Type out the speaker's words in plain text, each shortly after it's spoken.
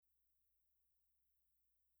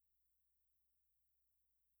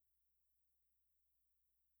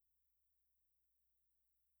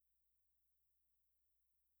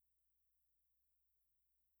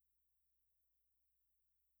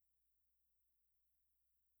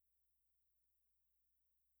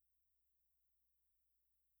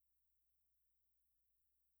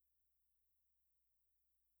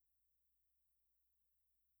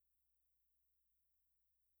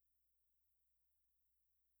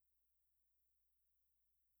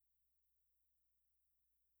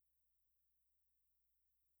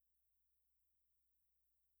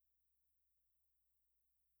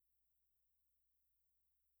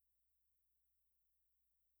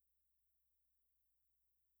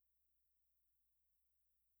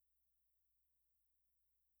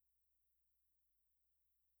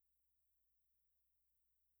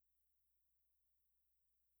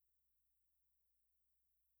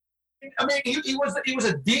I mean, he was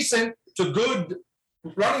a decent to good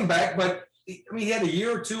running back, but he had a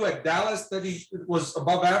year or two at Dallas that he was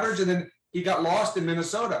above average, and then he got lost in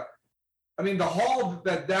Minnesota. I mean, the haul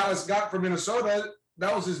that Dallas got from Minnesota,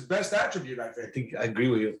 that was his best attribute, I think. I agree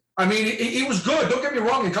with you. I mean, he was good. Don't get me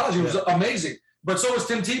wrong. In college, he was amazing. But so was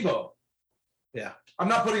Tim Tebow. Yeah. I'm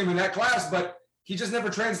not putting him in that class, but he just never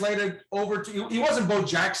translated over to. He wasn't Bo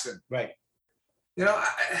Jackson. Right. You know,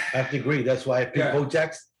 I have to agree. That's why I picked Bo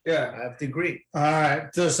Jackson. Yeah. I have to agree. All right.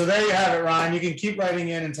 So there you have it, Ron. You can keep writing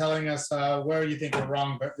in and telling us where you think we're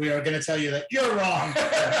wrong, but we are going to tell you that you're wrong.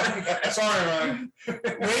 Sorry, Ron.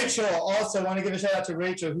 Rachel, also want to give a shout out to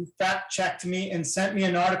Rachel, who fact-checked me and sent me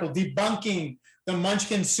an article debunking the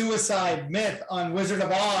Munchkin suicide myth on Wizard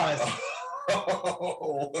of Oz.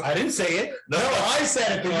 I didn't say it. No, I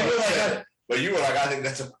said it, but you were like, I think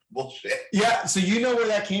that's a bullshit. Yeah, so you know where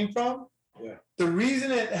that came from? Yeah. The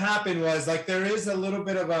reason it happened was like there is a little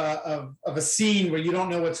bit of a scene where you don't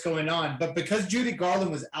know what's going on, but because Judy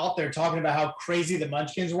Garland was out there talking about how crazy the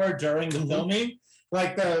Munchkins were during the filming,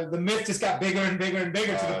 like the myth just got bigger and bigger and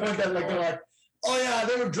bigger to the point that like they're like, oh yeah,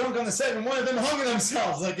 they were drunk on the set and one of them hung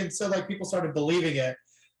themselves, like, and so like people started believing it.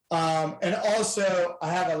 And also I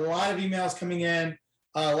have a lot of emails coming in.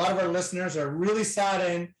 A lot of our listeners are really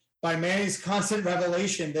saddened by Manny's constant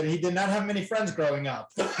revelation that he did not have many friends growing up.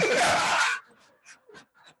 So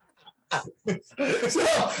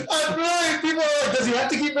I'm really, people are like, does he have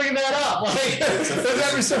to keep bringing that up? Like, there's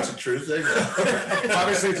every source of truth.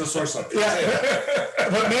 Obviously, it's a source of truth. Yeah,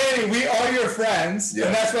 but Manny, we are your friends,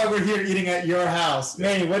 and that's why we're here eating at your house.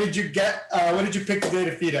 Manny, what did you get? What did you pick today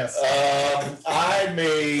to feed us? I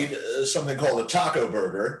made something called a taco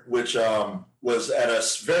burger, which was at a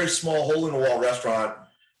very small hole-in-the-wall restaurant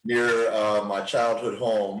near my childhood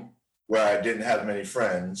home, where I didn't have many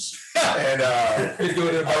friends, and I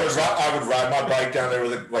would ride my bike down there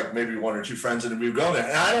with like maybe one or two friends, and we would go there.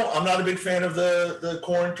 And I'm not a big fan of the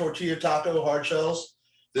corn tortilla taco hard shells.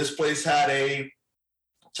 This place had a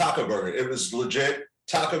taco burger. It was legit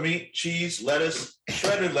taco meat, cheese, lettuce,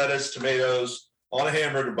 shredded lettuce, tomatoes on a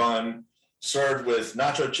hamburger bun, served with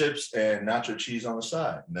nacho chips and nacho cheese on the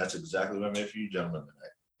side. And that's exactly what I made for you gentlemen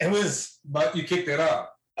today. But you kicked it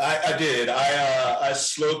up. I did. I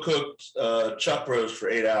slow cooked chuck roast for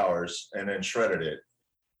 8 hours and then shredded it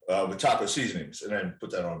with taco seasonings and then put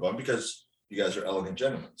that on a bun because you guys are elegant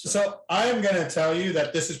gentlemen. So I am going to tell you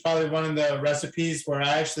that this is probably one of the recipes where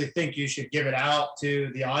I actually think you should give it out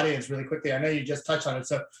to the audience really quickly. I know you just touched on it.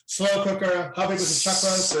 So slow cooker, how big was the chuck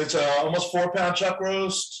roast? So it's almost 4 pound chuck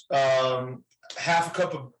roast, half a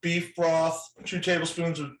cup of beef broth, 2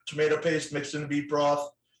 tablespoons of tomato paste mixed in the beef broth.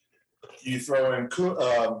 You throw in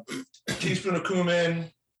a teaspoon of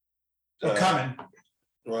cumin. Cumin.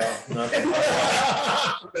 Well, no.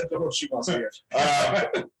 That's what she wants to hear.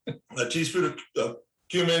 A teaspoon of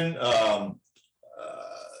cumin,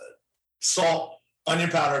 salt, onion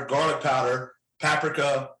powder, garlic powder,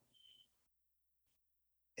 paprika,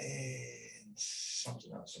 and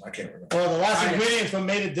something else. I can't remember. Well, the last ingredient's what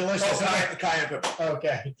made it delicious. Oh, cayenne pepper.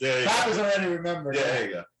 Okay. Papa's already remembered. Yeah, there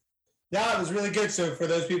you go. Yeah, it was really good. So for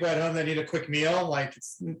those people at home that need a quick meal, like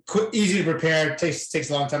it's quick, easy to prepare. It takes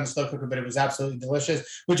a long time to slow cook it, but it was absolutely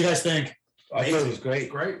delicious. What'd you guys think? I thought it was great.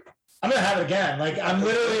 Great. I'm gonna have it again. Like I'm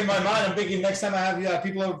literally in my mind, I'm thinking next time I have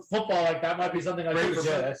people over football, like that might be something I do.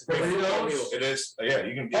 Yeah, that's great. Burritos. It is. Yeah,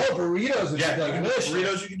 you can. Burritos. Yeah, you can do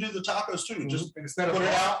burritos. You can do the tacos too. Just instead of put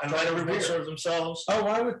it out and let everybody serve themselves. Oh,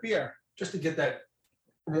 why with beer? Just to get that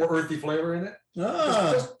more earthy flavor in it.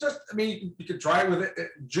 Just I mean, you could try with it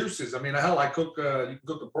juices. I mean, hell, I cook. You can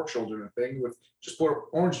cook the pork shoulder and a thing with just pour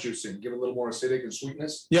orange juice in, give it a little more acidic and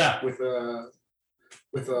sweetness. Yeah. With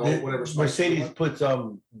whatever spice. Mercedes puts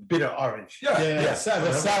bitter orange. Yeah. The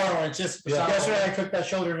sour orange. Yesterday I cooked that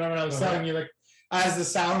shoulder. Remember I was telling you, like, as the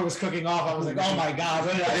sour was cooking off, I was like, oh my god!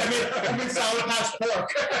 I mean, sour patch pork.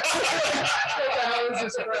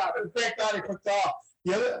 Thank God it cooked off.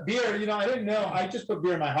 The other beer, I didn't know. I just put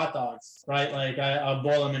beer in my hot dogs, right? Like I'll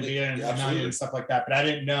boil them in beer and onion and stuff like that. But I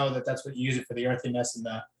didn't know that that's what you use it for, the earthiness and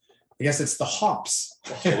the. I guess it's the hops.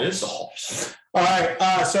 It is the hops. All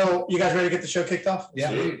right. So you guys ready to get the show kicked off? Yeah.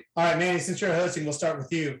 All right, Manny. Since you're hosting, we'll start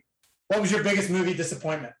with you. What was your biggest movie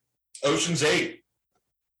disappointment? Ocean's 8.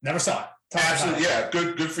 Never saw it. Absolutely, yeah.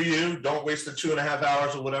 Good for you. Don't waste the 2.5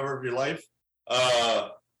 hours or whatever of your life.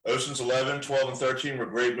 Ocean's 11, 12, and 13 were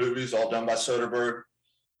great movies, all done by Soderbergh.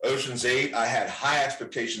 Ocean's 8, I had high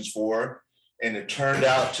expectations for, and it turned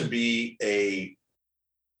out to be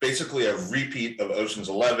basically a repeat of Ocean's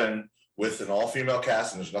 11 with an all-female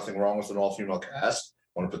cast, and there's nothing wrong with an all-female cast.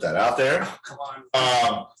 I want to put that out there. Oh, come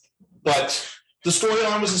on. But The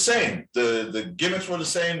storyline was the same. The gimmicks were the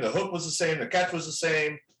same. The hook was the same. The catch was the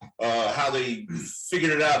same. How they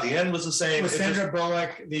figured it out at the end was the same. Was Sandra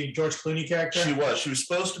Bullock the George Clooney character? She was. She was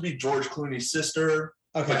supposed to be George Clooney's sister,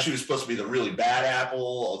 Okay. but she was supposed to be the really bad apple,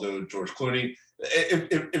 although George Clooney.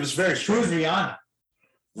 It was very Who strange. was Rihanna?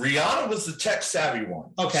 Rihanna was the tech savvy one.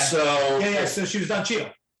 Okay. So Yeah. So she was Don Cheadle.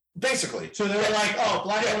 basically. So they were like, oh,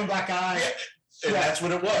 black woman, black guy. Yeah. And that's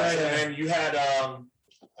what it was. Yeah. And then you had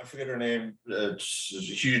I forget her name. She's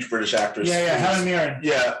a huge British actress. Yeah. Helen Mirren.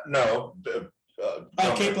 Yeah, no.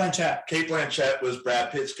 Kate Blanchett. Kate Blanchett was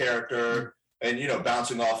Brad Pitt's character, and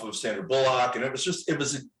bouncing off of Sandra Bullock, and it was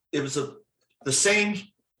the same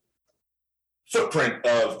footprint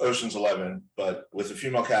of Ocean's 11, but with a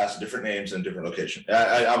female cast, different names and different location.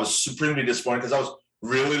 I was supremely disappointed because I was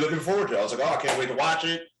really looking forward to it. I was like, oh, I can't wait to watch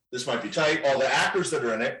it. This might be tight. All the actors that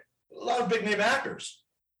are in it, a lot of big name actors.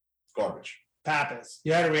 Garbage. Pappas.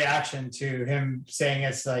 You had a reaction to him saying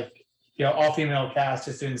it's like, all female cast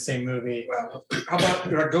just doing the same movie. Well, how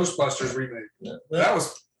about our Ghostbusters remake? Yeah. That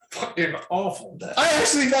was fucking awful. I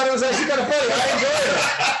actually thought it was actually kind of funny. I enjoyed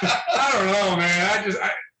it. I don't know, man.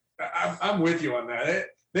 I'm with you on that.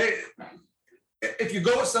 If you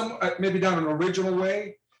go with some maybe down an original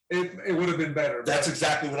way, it would have been better. That's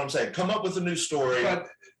exactly what I'm saying. Come up with a new story. But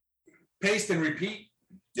paste and repeat.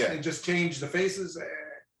 Yeah. And just change the faces.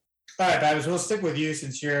 All right, Babs, we'll stick with you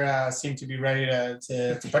since you seem to be ready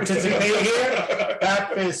to participate here.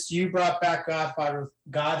 Babs, you brought back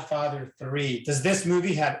Godfather 3. Does this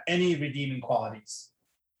movie have any redeeming qualities?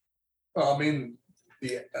 Well, I mean,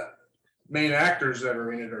 the main actors that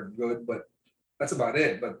are in it are good, but that's about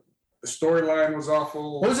it. But the storyline was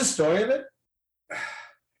awful. What was the story of it?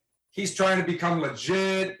 He's trying to become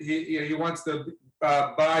legit. He wants to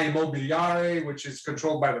buy Immobiliare, which is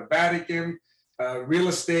controlled by the Vatican. Real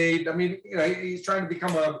estate. I mean, he's trying to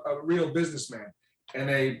become a real businessman. And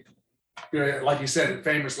they, like you said,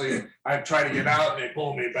 famously, I tried to get out and they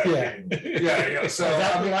pulled me back in. Yeah. So Is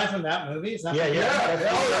that the line from that movie? Is that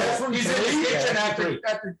He's in the kitchen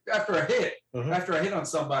after a hit. Mhm. After a hit on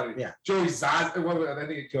somebody. Yeah. Joey Zaza. I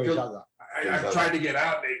think Joey it Zaza. I tried to get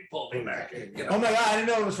out and they pulled me back in. Oh my God, I didn't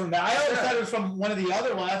know it was from that. I always thought it was from one of the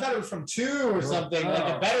other ones. I thought it was from 2 or something,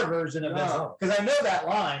 like a better version of this. No. Because I know that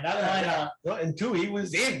line. That line, No, and 2, he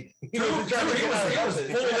was in. He was full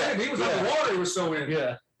in. He was underwater. He was so in.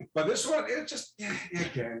 Yeah. But this one, it just,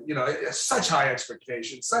 again, it's such high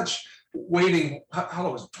expectations, such waiting, how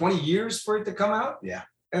long was it, 20 years for it to come out? Yeah.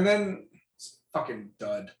 And then it's fucking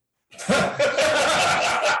dud.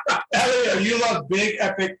 Elio, you love big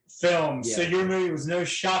epic films, so Yeah. your movie was no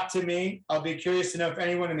shock to me. I'll be curious to know if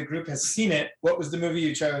anyone in the group has seen it. What was the movie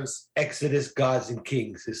you chose? Exodus, Gods and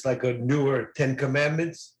Kings. It's like a newer 10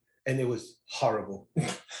 Commandments, and it was horrible.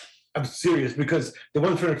 I'm serious, because the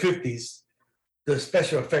one from the 50s, the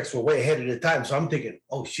special effects were way ahead of the time. So I'm thinking,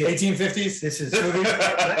 oh shit, 1850s? this is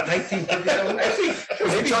 1950. Actually,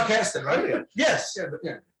 Maybe Chuck Heston, right? yes.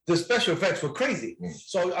 Yeah. The special effects were crazy.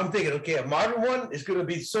 So I'm thinking, okay, a modern one is going to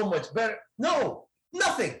be so much better. No,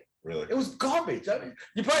 nothing. Really? It was garbage. I mean,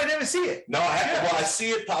 you probably never see it. No, I see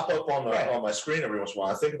it pop up on my screen every once in a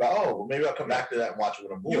while. I think about, well, maybe I'll come back to that and watch it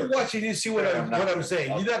when I'm You bored. watch it, you see what I'm saying.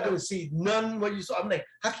 You're not going to see none what you saw. I'm like,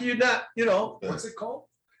 how can you not? What's it called?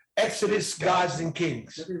 Exodus, Gods and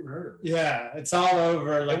Kings. Never even heard of it. Yeah, it's all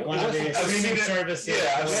over like one of the I've seen streaming it. services.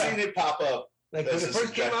 Yeah, I've seen it pop up. Like when That's it a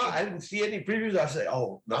first came out, suggestion. I didn't see any previews. I said,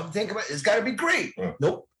 oh, now I'm thinking about it. It's got to be great. Yeah.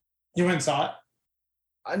 Nope. You went and saw it?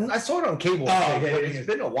 I saw it on cable. Oh, but okay. it's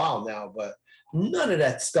been a while now, but none of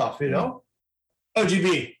that stuff,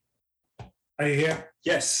 OGB, are you here?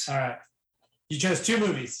 Yes. All right. You chose 2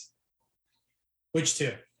 movies. Which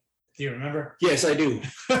 2? Do you remember? Yes, I do.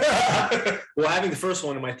 Well, having the first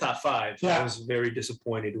one in my top 5, Yeah. I was very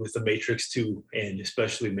disappointed with The Matrix 2 and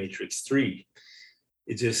especially Matrix 3.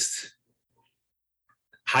 It just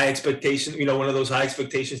high expectation, one of those high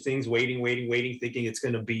expectations things, waiting, thinking it's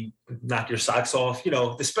going to be knock your socks off.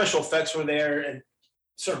 The special effects were there and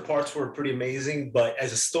certain parts were pretty amazing, but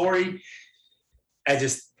as a story, I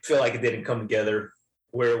just feel like it didn't come together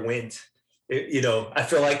where it went. I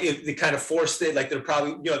feel like they kind of forced it. Like they're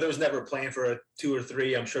probably, there was never a plan for a 2 or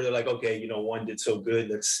 3. I'm sure they're like, okay, 1 did so good.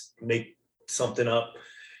 Let's make something up.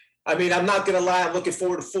 I mean, I'm not going to lie. I'm looking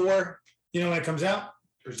forward to 4. You know when it comes out?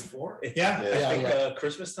 There's a 4? Yeah. I think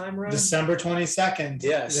Christmas time around. December 22nd.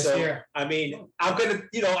 Yeah, This so year. I mean, I'm gonna,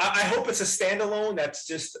 I hope it's a standalone. That's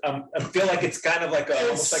just, I feel like it's kind of like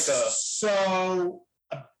almost like a. So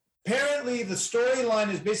apparently the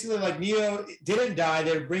storyline is basically like Neo didn't die.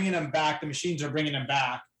 They're bringing him back. The machines are bringing him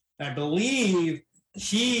back. And I believe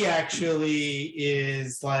he actually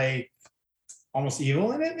is like almost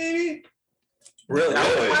evil in it, maybe. Really? I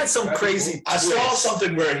Really? would find some That'd be crazy. I saw twist.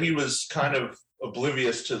 something where he was kind of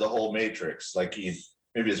oblivious to the whole Matrix. Like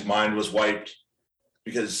maybe his mind was wiped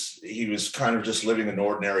because he was kind of just living an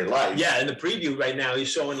ordinary life. Yeah, in the preview right now, he's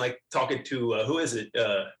showing like talking to who is it?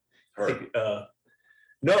 Her.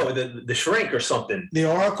 No, the shrink or something. The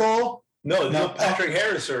Oracle. No, No, Patrick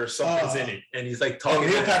Harris or something's in it, and he's like Oh, talking.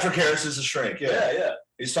 Neil to Patrick Harris is a shrink. Yeah. yeah.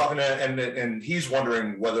 He's talking to, and he's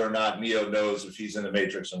wondering whether or not Neo knows if he's in the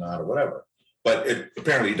Matrix or not or whatever. But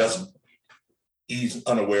apparently he doesn't. He's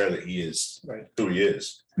unaware that he is who he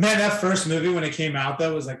is. Man, that first movie when it came out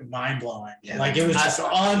though was like mind blowing. Yeah. Like it was just Yeah,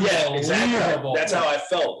 unbelievable. exactly. That's how I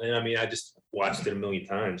felt, and I mean, I just watched it a million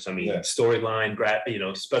times. I mean, Yeah. storyline,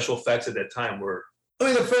 special effects at that time were. I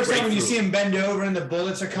mean, the first time when you Breakthrough. see him bend over and the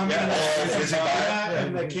bullets are coming Yeah. in, Oh,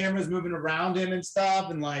 and the camera's moving around him and stuff,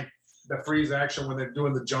 and like The freeze action when they're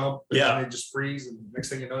doing the jump. And Yeah. They just freeze, and next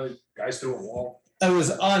thing you know, the guy's through a wall. it was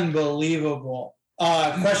unbelievable.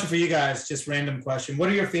 Question for you guys, just random question. What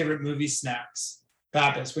are your favorite movie snacks?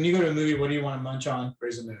 Pappas, when you go to a movie, what do you want to munch on?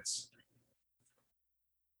 Raisinets.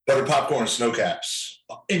 Butter popcorn, snow caps.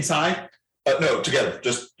 Inside? No, together.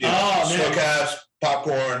 Just Oh, man. snow caps,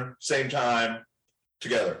 popcorn, same time,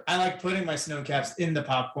 together. I like putting my snow caps in the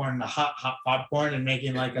popcorn, the hot popcorn, and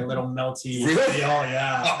making like a little melty. Really? Oh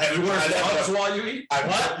yeah. You wear Gloves while you eat?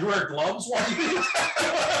 What? You wear gloves while you eat?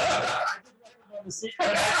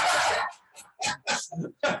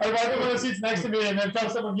 I like it when the seat's next to me and then tell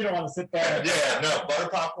someone you don't want to sit there. Yeah, no, butter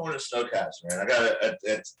popcorn and snow caps, man. I got it.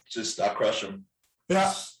 It's just, I'll crush them.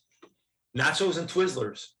 Yeah. Nachos and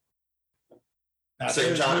Twizzlers.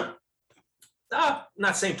 Same time? Not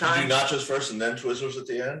same You time. do nachos first and then Twizzlers at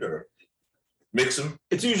the end, or mix them?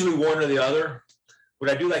 It's usually one or the other. What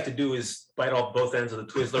I do like to do is bite off both ends of the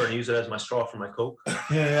Twizzler and use it as my straw for my Coke.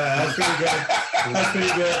 Yeah, that's pretty good. That's pretty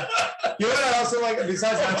good. You know what I also like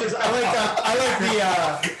besides nachos? I like the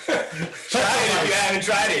Try it if you haven't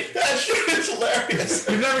tried it. That shit is hilarious.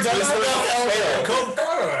 You've never done that? Coke.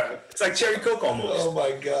 It's like cherry Coke almost. Oh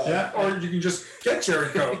my god. Yeah. Or you can just get cherry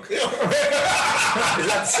Coke. Is that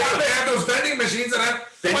the same? They have those vending machines that have.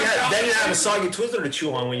 Then you have a soggy Twizzler to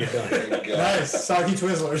chew on when you're done. Oh my God. Nice. Soggy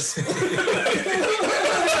Twizzlers.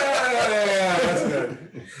 Yeah, that's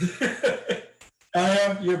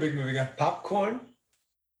good. You're a big movie guy. Popcorn.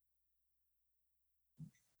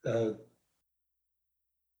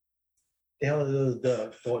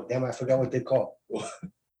 Damn, I forgot what they call.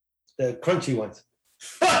 The crunchy ones.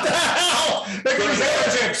 What the hell? They're gonna be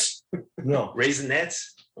potato chips. No, Raisinets?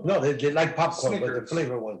 no, they like popcorn, but the Snickers.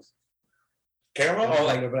 flavor ones. Caramel? Oh,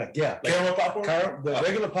 like black. Yeah, Caramel popcorn? the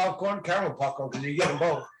regular popcorn, caramel popcorn, because you get them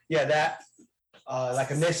both. Yeah, that. Like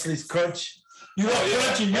a Nestle's Crunch. You want Oh, yeah.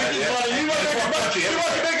 crunchy. You Yeah, just yeah. want to And you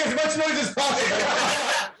want to make as much noise as possible.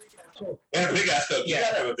 And a big ass Coke. You Yeah.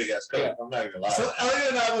 gotta have a big ass Coke. Yeah. I'm not even gonna lie. So Elliot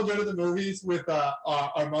and I will go to the movies with our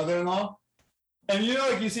mother-in-law. And you know,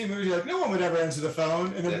 like you see movies, you're like, no one would ever answer the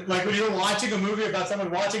phone. And then, Yeah. like when you're watching a movie about someone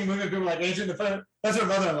watching a movie, and people are like answering the phone. That's her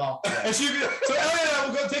mother-in-law. And so Elliot and I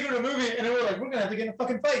will go take her to a movie, and then we're like, we're gonna have to get in a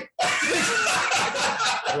fucking fight.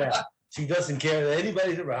 Yeah, she doesn't care that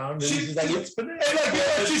anybody's around. And she's like, it's And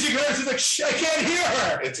like, she's like, shh, I can't hear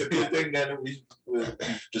her. It's a good thing that we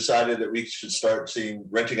decided that we should start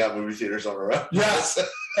renting out movie theaters on our own. Yes.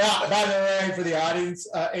 Yeah, by the way, for the audience,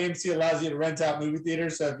 AMC allows you to rent out movie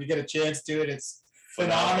theaters. So if you get a chance to it, it's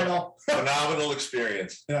phenomenal. Phenomenal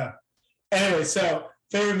experience. Yeah. Anyway, so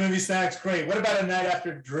favorite movie snacks, great. What about a night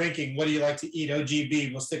after drinking? What do you like to eat?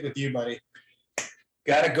 OGB, we'll stick with you, buddy.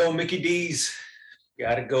 Gotta go Mickey D's.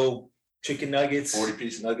 Gotta go chicken nuggets.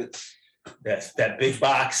 40-piece nuggets. That big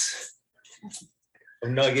box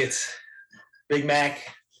of nuggets, Big Mac,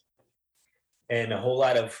 and a whole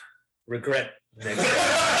lot of regret next day.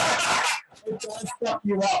 It does stuff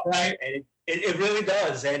you up, right? And it really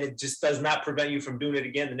does, and it just does not prevent you from doing it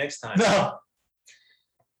again the next time. No.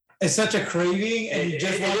 It's such a craving, and you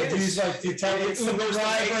just It want to is. do like to tell It's the Uber most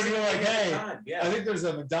driver, and amazing you're like, thing of hey, all time. Yeah. I think there's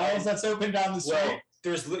a McDonald's that's open down the street. Well,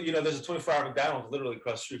 there's a 24-hour McDonald's literally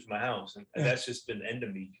across the street from my house, and Yeah. that's just been the end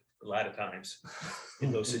of me a lot of times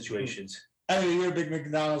in those situations. I mean, you're a big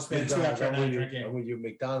McDonald's fan too after a night drinking. I'm with you.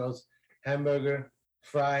 McDonald's, hamburger,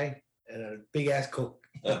 fry, and a big ass Coke.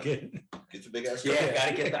 Okay. Get the big ass Yeah, Coke.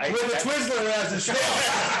 gotta get the ice. With a Twizzler as a straw.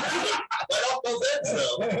 Right off both ends,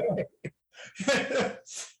 though.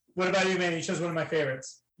 What about you, Manny? Just one of my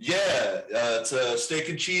favorites. Yeah, it's a steak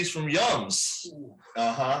and cheese from Yums.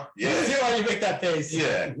 Let's Yeah. hear why you make that face.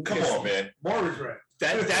 Yeah. Come on, man. More regret.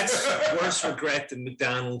 That's worse regret than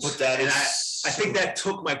McDonald's. But that and is. I think that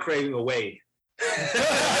took my craving away.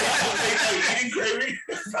 Eating craving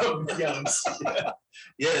from Yums.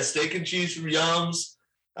 Yeah, steak and cheese from Yums.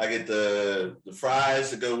 I get the fries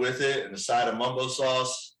to go with it and a side of mumbo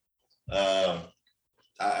sauce. And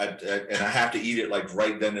I have to eat it like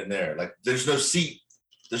right then and there. Like there's no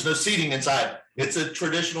seating inside. It's a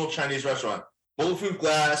traditional Chinese restaurant. Bulletproof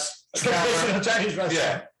glass, a Traditional counter, Chinese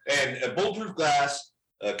restaurant. and a bulletproof glass,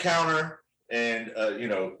 a counter, and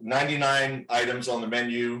 99 items on the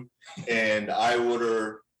menu. And I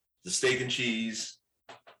order the steak and cheese,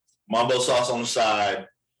 mumbo sauce on the side,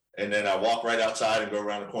 and then I walk right outside and go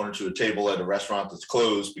around the corner to a table at a restaurant that's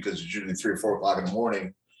closed because it's usually 3 or 4 o'clock in the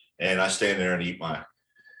morning, and I stand there and eat my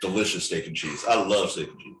delicious steak and cheese. I love steak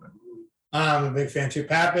and cheese, man. I'm a big fan too.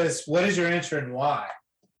 Pappas, what is your answer and why?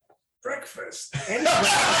 Breakfast.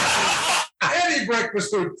 Any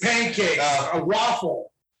breakfast food, pancakes, a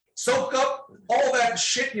waffle, soak up all that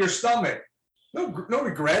shit in your stomach. No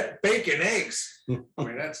regret. Bacon, eggs.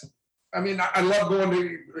 I love going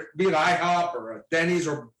to be at IHOP or a Denny's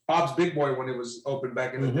or Bob's Big Boy when it was open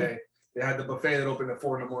back in the day. They had the buffet that opened at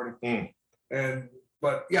 4 in the morning.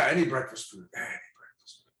 But yeah, any breakfast food.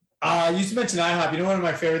 You used to mention IHOP. You know, one of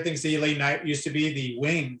my favorite things to eat late night used to be the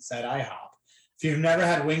wings at IHOP. If you've never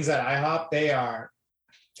had wings at IHOP, they are.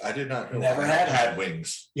 I did not know. Never had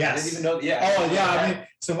wings. Yes. I didn't even know. Yeah. Oh yeah. I mean,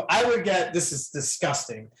 so I would get. This is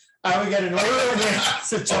disgusting. I would get an order of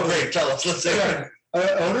wings. Oh, great. Tell us. Let's say.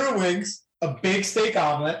 An order of wings, a big steak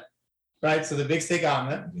omelet, right? So the big steak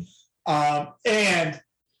omelet, and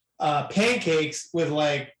pancakes with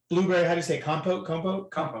like blueberry. How do you say compote?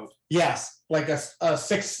 Compote. Yes, like a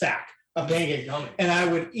 6-stack of pancakes. And I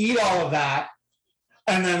would eat all of that.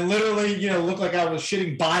 And then literally, look like I was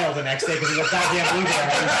shitting bile the next day because of the goddamn blueberry.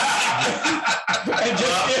 And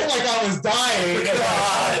just feel like I was dying.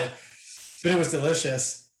 God. But it was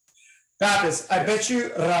delicious. Pappas, I bet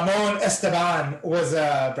you Ramon Esteban was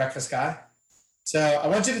a breakfast guy. So I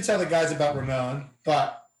want you to tell the guys about Ramon,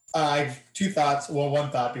 but I have 2 thoughts. Well, 1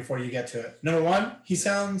 thought before you get to it. Number 1, he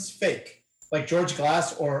sounds fake, like George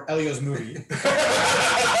Glass or Elio's movie. What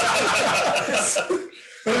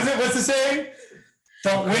is it? What's the saying?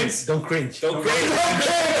 Don't wince. Don't cringe. Don't cringe. Don't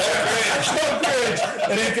cringe.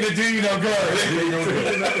 It ain't gonna do you no good.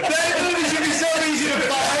 That movie should be so easy to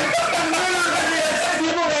find. Literally,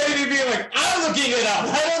 people ready to be like, I'm looking it up. I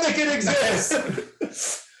don't think it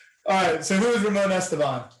exists. All right. So who is Ramon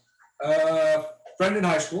Esteban? Friend in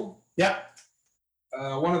high school. Yep.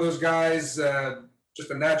 One of those guys, just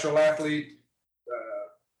a natural athlete,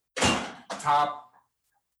 top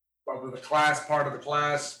of the class, part of the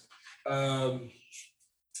class.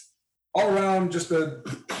 All around, just a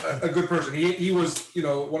good person. He was,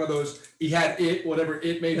 one of those. He had it, whatever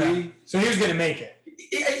it may be. So he was gonna make it.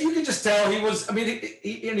 You can just tell he was. I mean,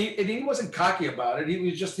 he wasn't cocky about it. He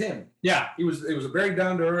was just him. Yeah. It was a very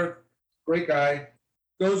down to earth, great guy.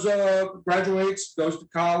 Graduates, goes to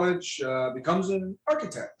college, becomes an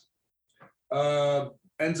architect.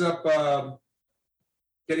 Ends up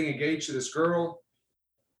getting engaged to this girl.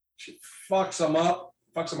 She fucks him up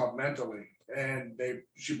mentally. And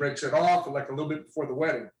she breaks it off like a little bit before the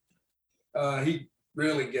wedding. He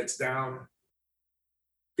really gets down,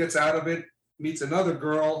 gets out of it, meets another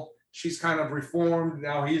girl. She's kind of reformed.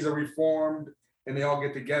 Now he's a reformed, and they all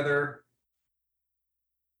get together.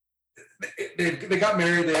 They got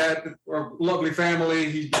married. They had a lovely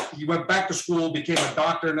family. He went back to school, became a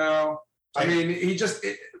doctor now. I mean,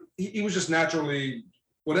 he was just naturally,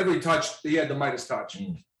 whatever he touched, he had the Midas touch.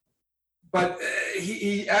 But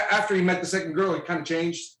he after he met the second girl, he kind of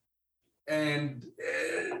changed, and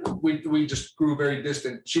we just grew very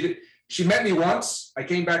distant. She met me once. I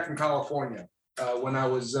came back from California when I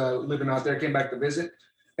was living out there. Came back to visit,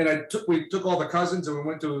 and we took all the cousins and we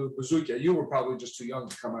went to Bazooka. You were probably just too young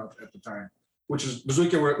to come out at the time, which is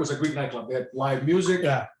Bazooka, where it was a Greek nightclub. They had live music.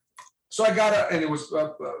 Yeah. So I got and it was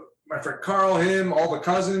my friend Carl, him, all the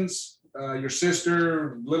cousins, your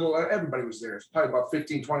sister, everybody was there. It's probably about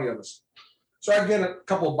 15, 20 of us. So I get a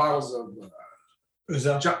couple of bottles of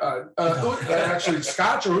actually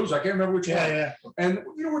scotch or ooze. I can't remember which one. Yeah. And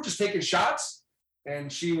we're just taking shots.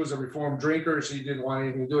 And she was a reformed drinker. She didn't want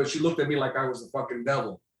anything to do it. She looked at me like I was the fucking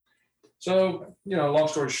devil. So long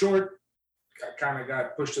story short, I kind of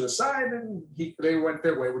got pushed to the side, and they went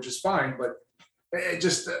their way, which is fine. But it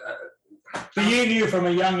just. But you knew from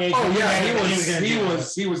a young age. Oh yeah, he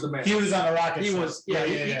was the man. He was on a rocket. He was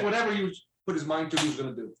whatever he put his mind to, he was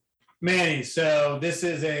going to do. Manny, so this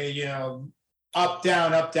is a up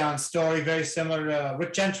down story, very similar to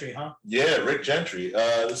Rick Gentry, huh? Yeah, Rick Gentry.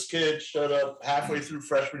 This kid showed up halfway through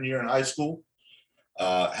freshman year in high school.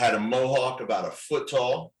 Had a mohawk about a foot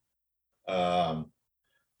tall.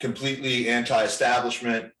 Completely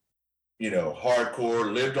anti-establishment.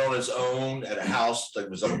 Hardcore. Lived on his own at a house that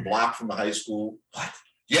was on a block from the high school. What?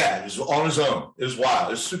 Yeah, it was on his own. It was wild.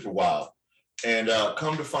 It was super wild. And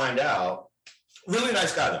come to find out, really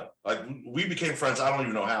nice guy though. Like we became friends. I don't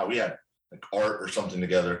even know how. We had like art or something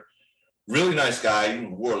together. Really nice guy. He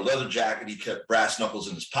wore a leather jacket. He kept brass knuckles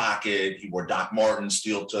in his pocket. He wore Doc Martens,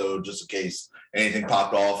 steel toed, just in case anything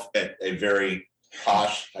popped off at a very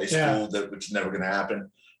posh high school which is never going to happen.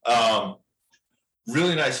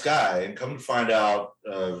 Really nice guy. And come to find out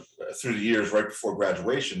through the years right before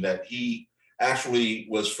graduation that he actually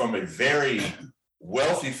was from a very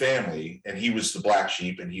wealthy family, and he was the black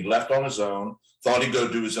sheep, and he left on his own, thought he'd go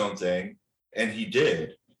do his own thing, and he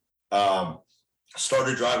did.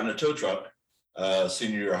 Started driving a tow truck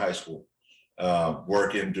senior year of high school,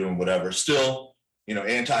 working, doing whatever. Still,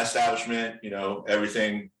 anti-establishment,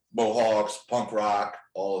 everything, Mohawks, punk rock,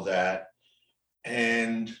 all of that.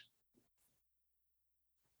 And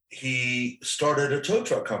he started a tow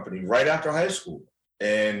truck company right after high school,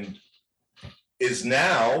 and is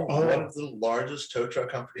now one of the largest tow truck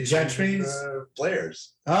companies. Gentry's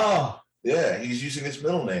players. Oh, yeah, he's using his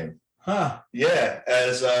middle name. huh. Yeah,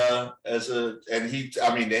 and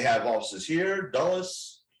they have offices here,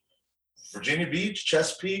 Dulles, Virginia Beach,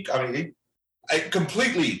 Chesapeake. I mean,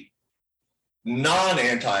 completely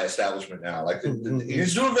non-anti-establishment now. Like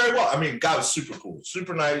he's doing very well. I mean, guy was super cool,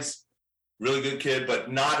 super nice, really good kid,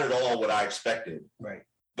 but not at all what I expected. Right.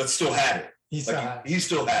 But still had it. He still had it. He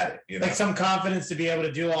still had it. Like some confidence to be able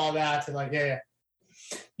to do all that. To like, yeah.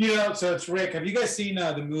 So it's Rick. Have you guys seen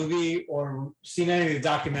the movie or seen any of the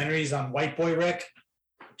documentaries on White Boy Rick?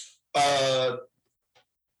 No,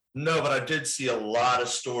 but I did see a lot of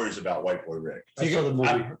stories about White Boy Rick. I saw the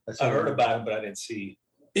movie. I heard about it, but I didn't see.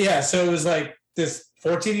 Yeah, so it was like this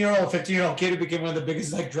 14-year-old, 15-year-old kid who became one of the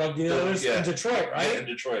biggest like drug dealers in Detroit, right? Yeah, in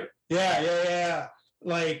Detroit. Yeah.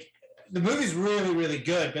 Like the movie's really, really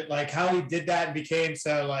good, but like how he did that and became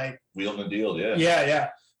so like Wheeled and dealed, yeah. Yeah.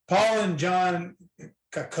 Paul and John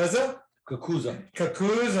Kakuza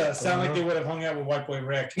sound like they would have hung out with White Boy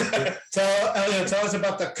Rick. Elio, tell us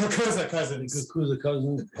about the Kakuza cousins. Kakuza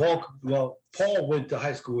cousins. Paul went to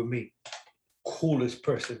high school with me. Coolest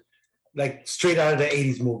person. Like straight out of the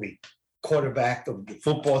 80s movie. Quarterback of the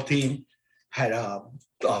football team. Had a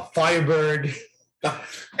Firebird.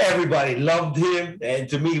 Everybody loved him. And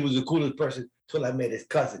to me, he was the coolest person until I met his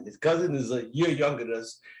cousin. His cousin is a year younger than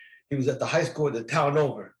us. He was at the high school at the town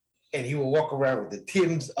over. And he would walk around with the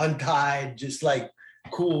Timbs untied, just like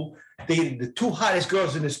cool. Dated the two hottest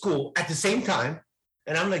girls in the school at the same time.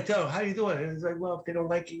 And I'm like, tell him, how you doing? And he's like, well, if they don't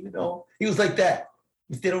like it, He was like that.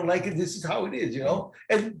 If they don't like it, this is how it is,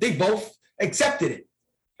 And they both accepted it.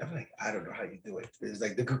 I'm like, I don't know how you do it. It was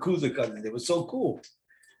like the Kakuza cousins. They were so cool.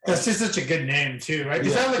 That's just such a good name too, right?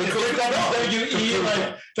 You sound like a good WWE,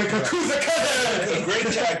 like the Kakuza cousins. It's a great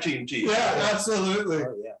tag team. Yeah, absolutely.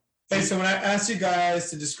 Oh, yeah. Hey, so when I asked you guys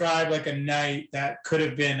to describe like a night that could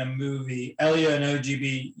have been a movie, Elio and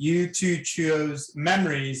OGB, you two chose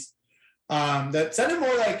memories that sounded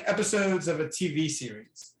more like episodes of a TV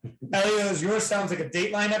series. Elio's, yours sounds like a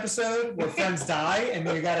Dateline episode where friends die and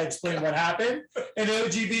then you got to explain what happened. And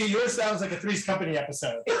OGB, yours sounds like a Three's Company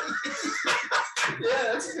episode.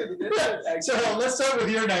 Yeah, that's good. So let's start with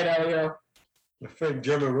your night, Elio. My friend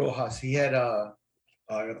German Rojas, he had an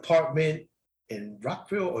apartment in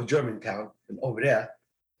Rockville or Germantown over there,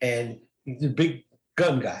 and he's a big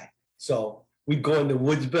gun guy. So we go in the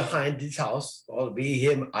woods behind his house, all me,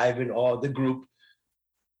 him, Ivan, all the group,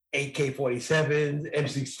 AK-47,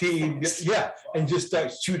 M16, yeah, and just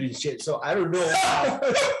start shooting shit. So I don't know how,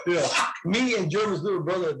 me and German's little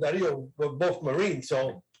brother Dario were both Marines,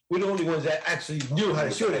 so we're the only ones that actually knew how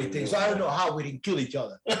to shoot anything. So I don't know how we didn't kill each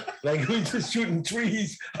other. Like we just shooting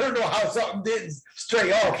trees. I don't know how something didn't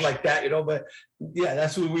stray off like that, but yeah,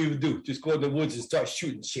 that's what we would do. Just go in the woods and start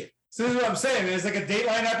shooting shit. So this is what I'm saying. There's like a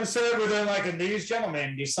Dateline episode where they're like, and these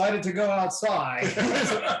gentlemen decided to go outside.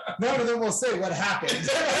 None of them will say what happened.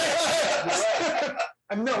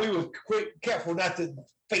 I know we were careful not to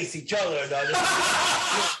face each other. There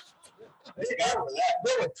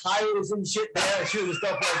were tires and shit there, shooting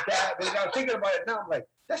stuff like that. But I'm thinking about it now. I'm like,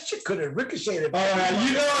 that shit could have ricocheted. Oh, yeah.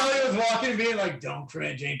 How he was walking and being like, don't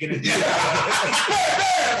cringe, ain't gonna do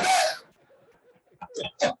that.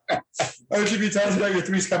 OGB, tell us about your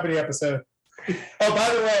Three's Company episode. Oh, by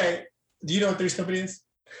the way, do you know what Three's Company is?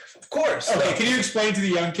 Of course. Okay, can you explain to the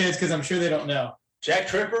young kids, because I'm sure they don't know. Jack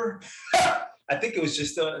Tripper? I think it was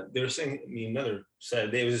just they were saying another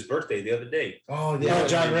Saturday. It was his birthday the other day. Oh, yeah.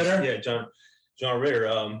 John Ritter? Yeah, John Ritter.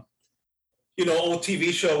 Old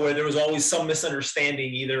TV show where there was always some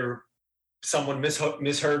misunderstanding, either someone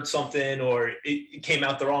misheard something or it came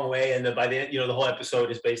out the wrong way, and then by the end, the whole episode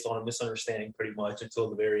is based on a misunderstanding pretty much until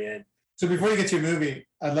the very end. So before you get to your movie,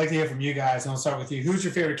 I'd like to hear from you guys, and I'll start with you. Who's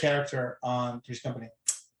your favorite character on Three's Company?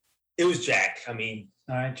 It was Jack. I mean,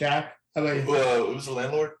 All right, Jack. How about you? It was the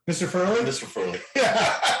landlord, Mr. Furley? Mr. Furley. Yeah.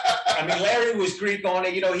 I mean, Larry was Greek on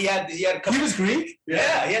it. You know, he had a couple. He was Greek?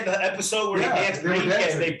 Yeah, he had the episode where Yeah, he danced they were Greek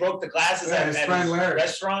dancing. and they broke the glasses Yeah, at his his friend Larry.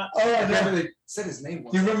 restaurant. Oh, I I remember know. they said his name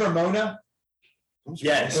Do you once. remember Mona?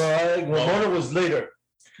 Yes. Ramona was later.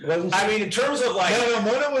 Wasn't she? I mean, in terms of like, No,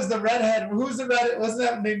 Mona was the redhead. Who's the redhead? Wasn't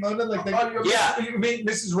that named Mona? Like the, Oh, Yeah. You mean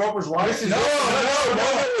Mrs. Roper's wife? No,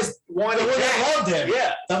 Mona was one the of one Jack. that loved him.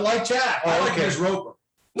 Yeah. That liked Jack. I like okay. Miss Roper.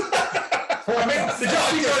 I mean, just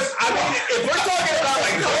because I mean, if we're talking about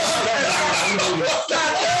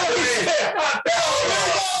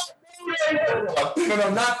No,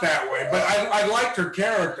 not that way. But I liked her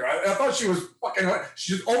character. I thought she was fucking.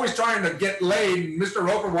 She's always trying to get laid. Mr.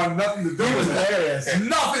 Roper wanted nothing to do He was with it. hilarious.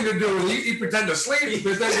 Nothing to do with it. He pretended to sleep. He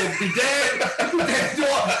pretended to be dead.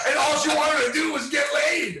 And all she wanted to do was get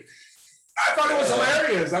laid. I thought it was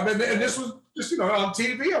hilarious. I mean, and this was just on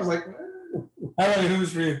TV. I was like, How about you?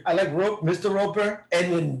 Who's for you? I like Mr. Roper,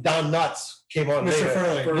 and when Don Knotts came on Mr.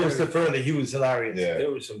 later. Furley. Mr. Furley, he was hilarious. Yeah.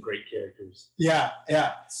 there were some great characters. Yeah.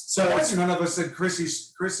 So why it's, none of us said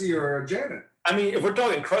Chrissy or Janet? I mean, if we're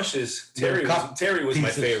talking crushes, Terry was my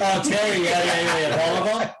pieces. favorite. oh, Terry. Yeah. All of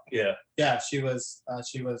them. Yeah, Yeah, she was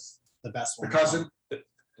the best The one. cousin,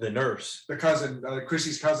 the nurse.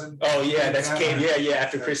 Chrissy's cousin. Oh yeah, that's came. Yeah.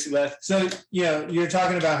 After Chrissy left. So you're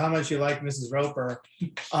talking about how much you like Mrs. Roper.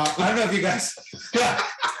 I don't know if you guys.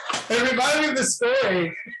 It reminded me of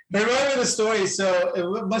the story. So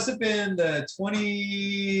it must have been the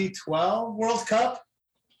 2012 World Cup,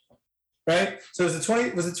 right? So it was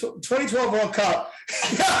the 2012 World Cup.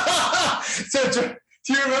 So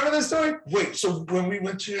do you remember the story? Wait, so when we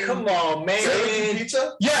went to Come on, man.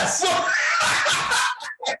 Pizza? Yes.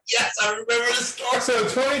 Yes, I remember the story. So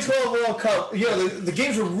 2012 World Cup, the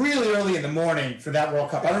games were really early in the morning for that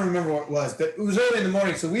World Cup. I don't remember what it was, but it was early in the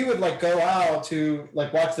morning. So we would go out to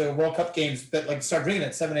watch the World Cup games that start drinking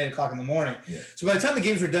at 7, 8 o'clock in the morning. Yeah. So by the time the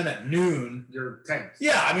games were done at noon, You're 10.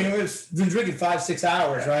 yeah, I mean, we've been drinking 5, 6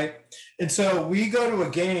 hours, right? And so we go to a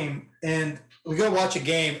game and we go watch a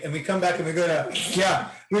game and we come back and we go to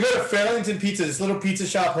Fairlington Pizza, this little pizza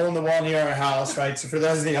shop hole in the wall near our house, right? So for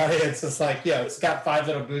those in the audience, it's like, it's got 5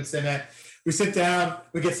 little booths in it. We sit down,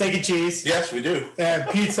 we get steak and cheese. Yes, we do. And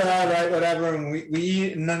pizza, right, whatever, and we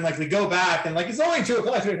eat, and then we go back, and it's only 2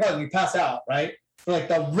 o'clock, 3 o'clock, and we pass out, right, for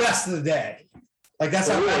the rest of the day. That's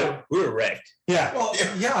how bad. We were wrecked. Yeah. Well,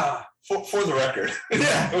 yeah. For the record.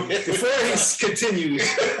 Yeah. Before he continues,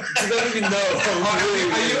 you don't even know.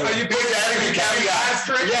 Are you Put adding a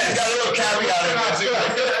caveat. Yeah, got a little caveat in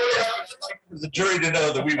it. The jury to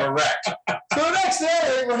know that we were wrecked. So the next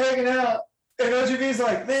day, we're hanging out, and OGB's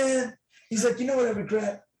like, man, he's like, you know what I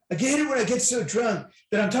regret? I hate it when I get so drunk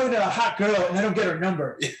that I'm talking to a hot girl and I don't get her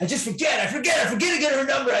number. I just forget. I forget to get her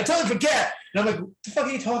number. I totally forget. And I'm like, what the fuck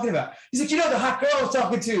are you talking about? He's like, the hot girl I was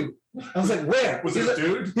talking to. I was like, where? Was He's it a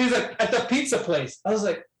like, dude? He was like, at the pizza place. I was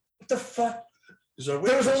like, what the fuck? There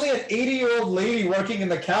was only an 80-year-old lady working in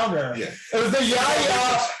the counter. Yeah. It was the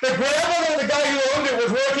yaya. The grandmother of the guy who owned it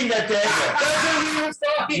was working that day. That's who he was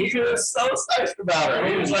talking. He was so psyched about her.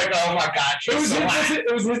 He was like, oh my God.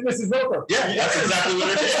 It was with Mrs. Roper. Yeah, that's exactly what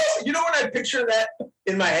it is. You know when I picture that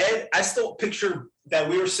in my head, I still picture that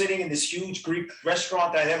we were sitting in this huge Greek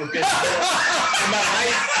restaurant that I never been to in my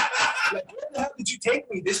life. Like, where the hell did you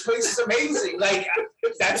take me? This place is amazing.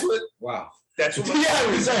 That's what. Wow. That's what. Yeah,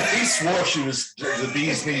 it was He swore she was the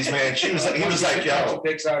bee's knees, man. He was like, yo.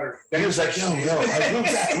 Picks out her. He was like, yo,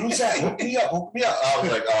 who's that? Hook me up. I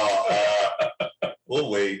was like, we'll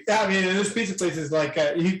wait. Yeah, I mean, and this pizza place is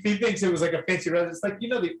he thinks it was a fancy restaurant. It's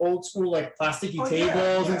the old school plasticky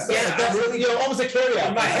tables and stuff. Yeah, That's really, almost a carryout.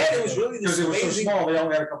 In my head, it was really this Because it was so amazing small, they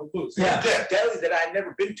only had a couple booths. Yeah. deli that I had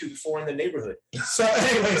never been to before in the neighborhood. So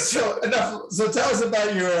anyway, so tell us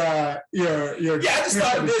about your. Yeah, I just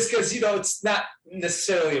thought of this because it's not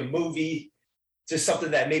necessarily a movie, just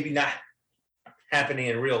something that maybe not happening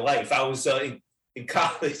in real life. I was in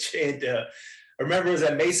college, and I remember it was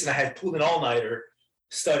at Mason. I had pulled an all-nighter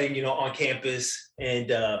studying, on campus,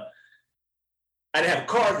 and I didn't have a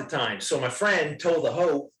car at the time, so my friend told the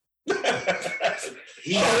hoe. Wait,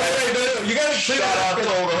 you got to Shout out to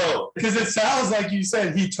all the hoe. because it sounds like you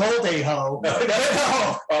said he told a hoe.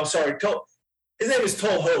 Oh, I'm sorry. His name is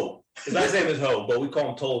Tol Ho. His last name is Ho, but we call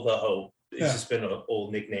him Tol the Ho. It's Yeah. just been an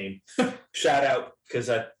old nickname. Shout out, because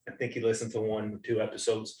I think he listened to 1 or 2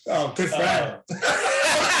 episodes. Oh, good friend.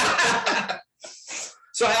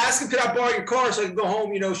 So I asked him, could I borrow your car so I can go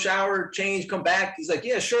home, shower, change, come back? He's like,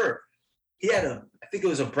 yeah, sure. He had I think it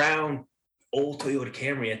was a brown old Toyota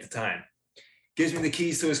Camry at the time. gives me the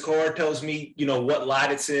keys to his car, tells me, what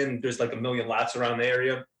lot it's in. There's like a million lots around the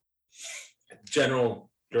area. General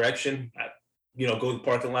direction. I, go to the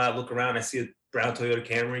parking lot, look around. I see a brown Toyota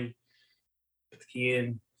Camry. Put the key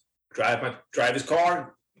in, drive his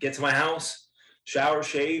car, get to my house, shower,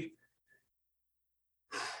 shave,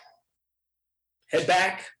 head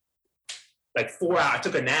back. Like 4 hours. I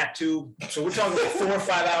took a nap too. So we're talking like 4 or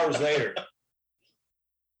 5 hours later.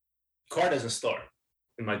 Car doesn't start.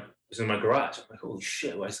 It's in my garage. I'm like, holy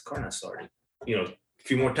shit, why is the car not starting? A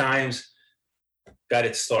few more times, got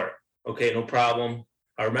it to start. Okay, no problem.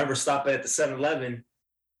 I remember stopping at the 7-Eleven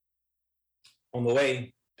on the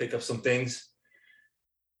way, pick up some things,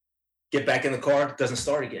 get back in the car, doesn't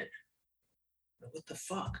start again. What the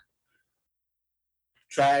fuck?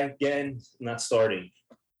 Try again, not starting.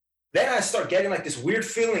 Then I start getting like this weird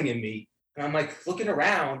feeling in me, and I'm like looking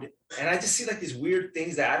around, and I just see like these weird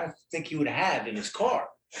things that I don't think he would have in his car.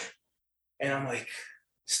 And I'm like,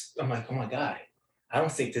 oh my God, I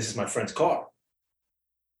don't think this is my friend's car.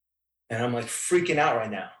 And I'm like freaking out right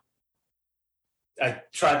now. I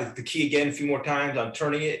tried the key again a few more times. I'm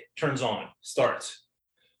turning it, turns on, starts.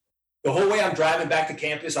 The whole way I'm driving back to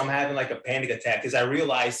campus, I'm having like a panic attack because I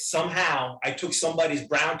realized somehow I took somebody's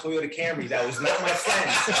brown Toyota Camry that was not my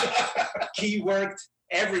friend's. Key worked,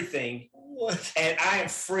 everything. What? And I am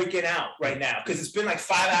freaking out right now because it's been like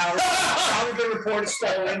 5 hours. Probably been reported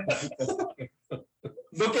stolen.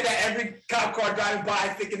 Looking at every cop car driving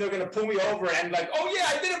by, thinking they're gonna pull me over, and like, oh yeah,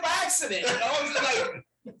 I did it by accident. I was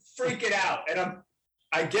like freaking out, and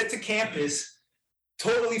I get to campus,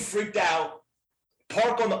 totally freaked out.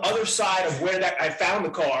 Park on the other side of where I found the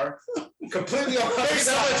car, completely on the other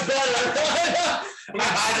side. So much better. I'm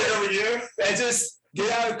hide it over here. I just get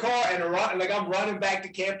out of the car and run, like I'm running back to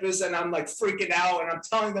campus, and I'm like freaking out, and I'm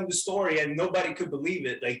telling them the story, and nobody could believe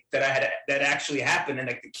it, like that actually happened, and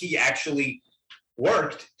like the key actually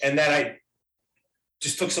worked, and that I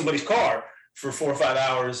just took somebody's car for 4 or 5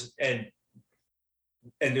 hours, and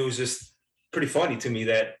it was just pretty funny to me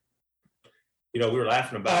that. We were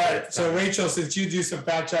laughing about it. So Rachel, since you do some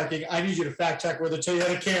fact checking, I need you to fact check where the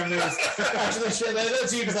Toyota Camry is. Actually, shit, that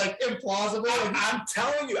seems like implausible. I'm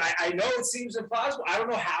telling you, I know it seems implausible. I don't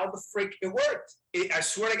know how the freak it worked. I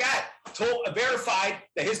swear to God, verified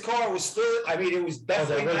that his car was still. I mean, it was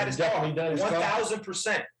definitely not his car.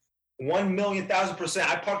 1,000%. 1,000,000%.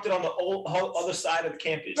 I parked it on the whole other side of the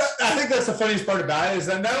campus. I think that's the funniest part about it is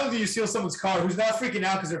that not only do you steal someone's car who's not freaking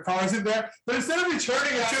out because their car isn't there, but instead of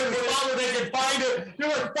returning it to the spot where they can find it, you're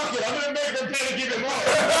like, fuck it, I'm gonna make them panic even more.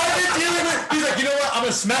 He's like, you know what? I'm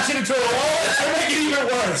gonna smash it into a wall and make it even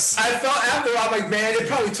worse. I felt after I'm like, man, it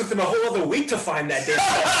probably took them a whole other week to find that day.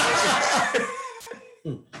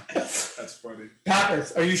 That's funny.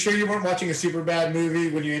 Packers, are you sure you weren't watching a super bad movie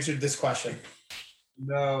when you answered this question?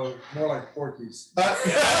 No, more like Porky's. What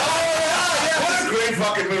a great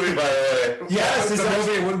fucking movie, by the way. Yes, it's a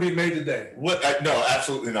movie. It wouldn't be made today. What? No,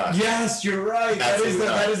 absolutely not. Yes, you're right. That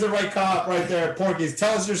is the right cop right there. Porky's.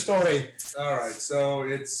 Tell us your story. All right, so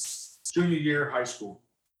it's junior year high school.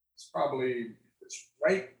 It's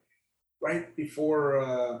right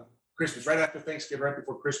before Christmas, right after Thanksgiving, right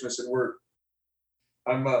before Christmas, and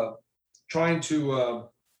I'm trying to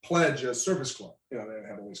pledge a service club. They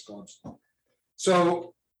have all these clubs.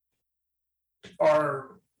 So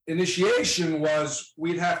our initiation was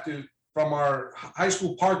we'd have to, from our high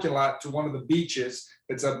school parking lot to one of the beaches.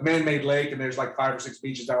 It's a man-made lake, and there's like 5 or 6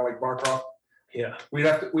 beaches down Lake Barcroft. Yeah. We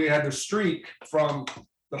had to streak from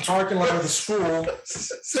the parking lot of the school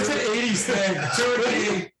Such an 80s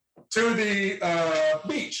thing to the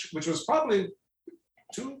beach, which was probably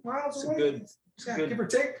 2 miles away. Good. Give or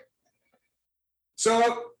take.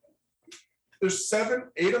 So there's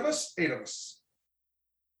 8 of us.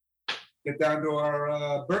 Get down to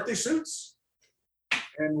our birthday suits,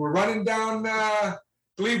 and we're running down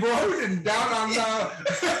Glebe Road and down on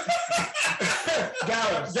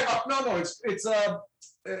Dallas. No, it's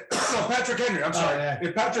Patrick Henry. I'm sorry. Yeah.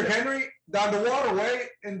 It's Patrick Henry down the waterway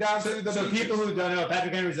and down to the. So people who don't know,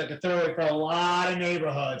 Patrick Henry is like a thoroughway for a lot of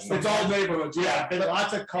neighborhoods. It's all neighborhoods. Yeah, been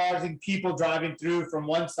lots of cars and people driving through from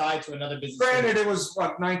one side to another business. Granted, it was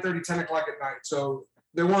like 9:30, 10 o'clock at night, so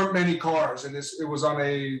there weren't many cars, and it was on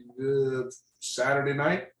a Saturday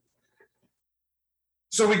night.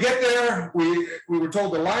 So we get there. We were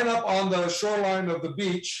told to line up on the shoreline of the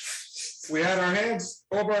beach. We had our hands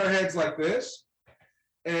over our heads like this,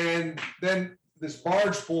 and then this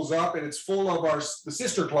barge pulls up, and it's full of the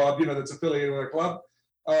sister club, that's affiliated with our club,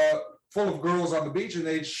 full of girls on the beach, and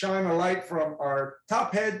they shine a light from our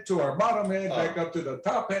top head to our bottom head, back up to the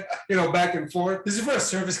top head, back and forth. This is for a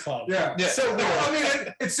service club. Yeah. So I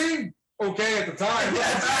mean, it seemed okay at the time. You're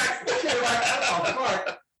like, oh,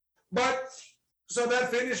 fuck. But so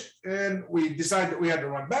that finished, and we decided that we had to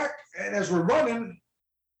run back. And as we're running,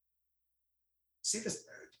 see this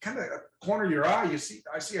kind of corner of your eye,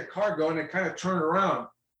 I see a car going and kind of turn around.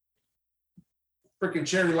 Freaking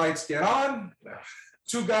cherry lights get on.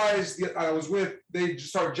 Two guys that I was with, they just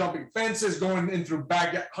started jumping fences, going in through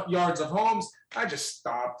backyards of homes. I just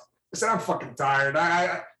stopped. I said, I'm fucking tired.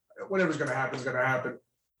 I whatever's gonna happen is gonna happen.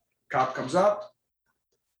 Cop comes up,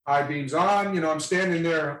 high beams on. I'm standing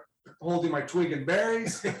there holding my twig and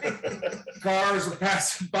berries. Cars are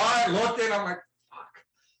passing by, looking. I'm like, fuck.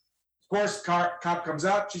 Of course, cop comes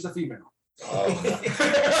out. She's a female.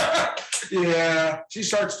 Oh. Yeah, she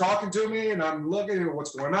starts talking to me, and I'm looking at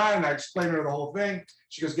what's going on, and I explain to her the whole thing.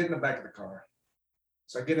 She goes, get in the back of the car.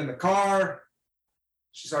 So I get in the car.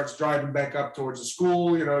 She starts driving back up towards the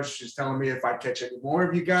school. She's telling me if I catch any more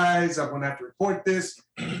of you guys, I'm going to have to report this.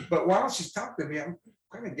 But while she's talking to me, I'm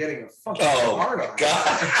kind of getting a fucking hard on.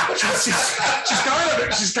 God.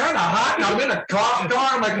 she's kind of hot, and I'm in a cop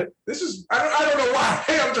car. I'm like, this is, I don't know why.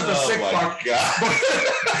 I'm just a sick fuck.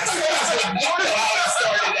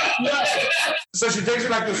 So she takes me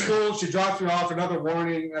back to school. She drops me off, another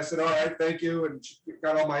warning. I said, all right, thank you. And she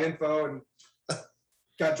got all my info and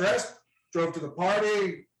got dressed, drove to the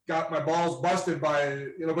party, got my balls busted by,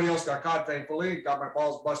 nobody else got caught, thankfully. Got my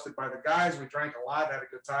balls busted by the guys. We drank a lot, had a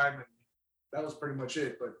good time. And that was pretty much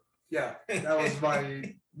it. But yeah, that was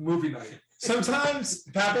my movie night. Sometimes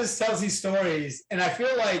Pappas tells these stories, and I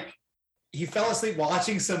feel like he fell asleep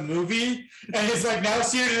watching some movie, and it's like now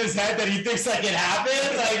seared in his head that he thinks like it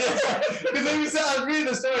happened. Because I was reading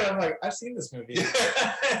the story, I'm like, I've seen this movie.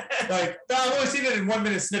 Like, no, I've only seen it in 1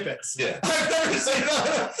 minute snippets. Yeah. I've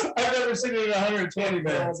never seen it in 120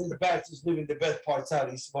 minutes. In the back, just leaving the best parts out.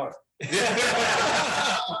 He's smart.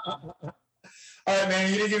 All right, man,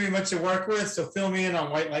 you didn't give me much to work with, so fill me in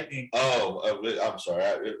on White Lightning. Oh, I'm sorry.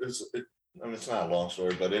 It's not a long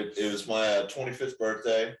story, but it was my 25th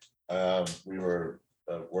birthday. I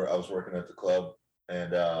was working at the club,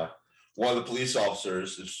 and one of the police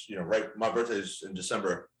officers is, my birthday is in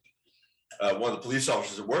December. One of the police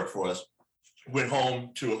officers that worked for us went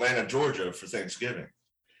home to Atlanta, Georgia for Thanksgiving,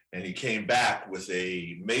 and he came back with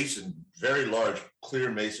a very large, clear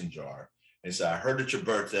mason jar. And he said, I heard it's your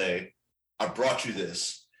birthday. I brought you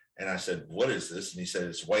this. And I said, what is this? And he said,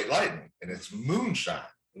 it's White Lightning, and it's moonshine.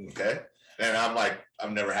 Okay. And I'm like,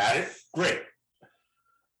 I've never had it. Great.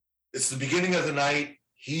 It's the beginning of the night.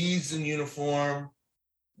 He's in uniform.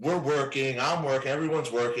 We're working. I'm working.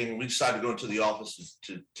 Everyone's working. We decided to go into the office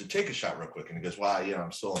to take a shot real quick. And he goes, well,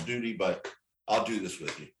 I'm still on duty, but I'll do this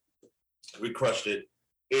with you. We crushed it.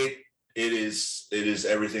 It is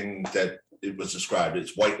everything that it was described.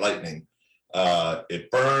 It's White Lightning. It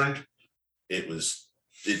burned.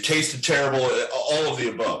 It tasted terrible. All of the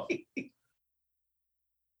above.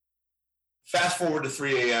 Fast forward to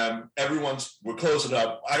 3 a.m. We're closing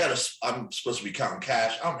up. I'm supposed to be counting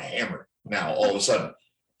cash. I'm hammered now. All of a sudden,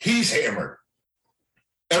 he's hammered.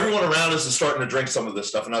 Everyone around us is starting to drink some of this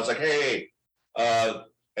stuff, and I was like, "Hey,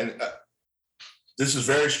 this is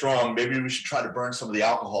very strong. Maybe we should try to burn some of the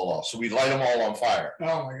alcohol off." So we light them all on fire.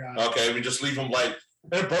 Oh my god! Okay, we just leave them like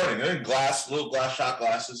they're burning. They're in little glass shot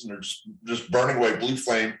glasses, and they're just burning away, blue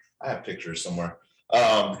flame. I have pictures somewhere.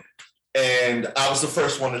 And I was the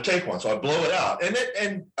first one to take one, so I blow it out.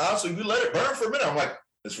 And honestly, we let it burn for a minute. I'm like,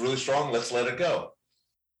 it's really strong. Let's let it go.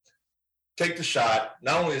 Take the shot.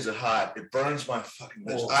 Not only is it hot, it burns my fucking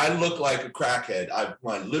lips. I look like a crackhead.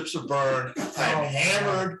 My lips are burned. I'm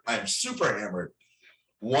hammered. I'm super hammered.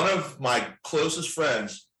 One of my closest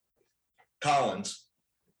friends, Collins,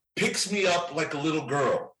 picks me up like a little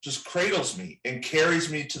girl, just cradles me and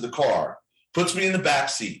carries me to the car, puts me in the back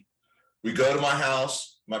seat. We go to my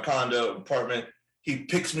house, my condo, apartment. He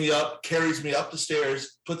picks me up, carries me up the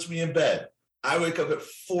stairs, puts me in bed. I wake up at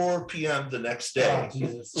 4 p.m. the next day.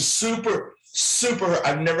 Oh, super.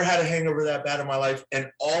 I've never had a hangover that bad in my life.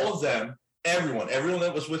 And all of them, everyone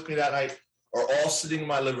that was with me that night are all sitting in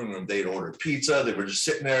my living room. They'd ordered pizza. They were just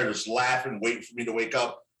sitting there, just laughing, waiting for me to wake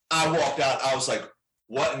up. I walked out. I was like,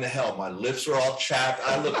 what in the hell? My lips are all chapped.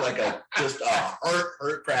 I look like just a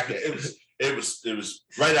hurt crackhead. It was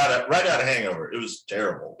right out of hangover. It was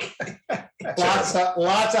terrible. Lots of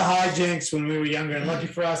hijinks when we were younger, and lucky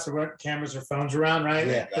for us, there weren't cameras or phones around, right?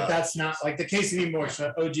 Yeah. But that's not like the case anymore.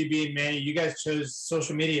 So OGB and Manny, you guys chose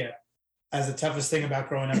social media as the toughest thing about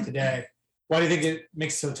growing up today. Why do you think it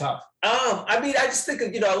makes it so tough? I just think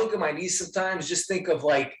of, I look at my niece sometimes, just think of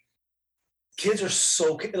like kids are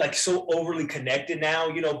so overly connected now.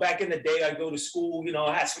 You know, back in the day, I go to school, you know,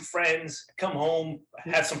 I had some friends, come home,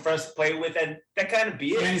 had some friends to play with, and that kind of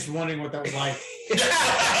be it. Manny's wondering what that was like.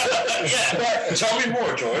 Yeah. Tell me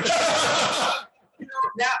more, George. You know,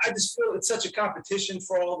 now I just feel it's such a competition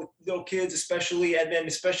for all the little kids, especially, and then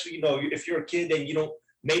especially, you know, if you're a kid and you don't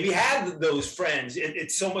maybe have those friends,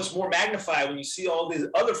 it's so much more magnified when you see all these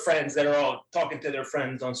other friends that are all talking to their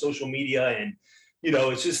friends on social media, and you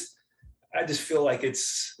know, it's just, I just feel like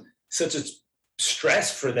it's such a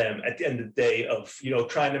stress for them at the end of the day of, you know,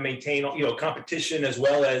 trying to maintain, you know, competition as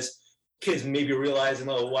well as kids maybe realizing,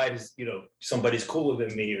 oh, why does, you know, somebody's cooler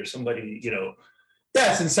than me or somebody, you know.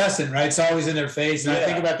 Yeah, it's incessant, right? It's always in their face. And I Yeah.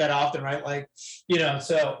 think about that often, right? Like, you know,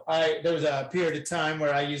 so there was a period of time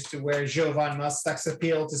where I used to wear Jovan Musk sex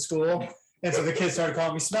appeal to school. And so the kids started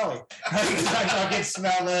calling me smelly. I fucking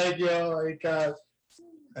smell like, you know, like,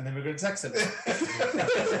 and then we're going to sex it.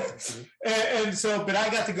 and so, but I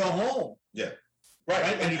got to go home. Yeah. Right.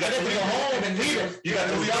 And you got to go home and leave it. You got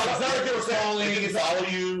to leave. It's not like they were They calling. can follow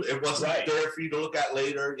you. It wasn't Right. there for you to look at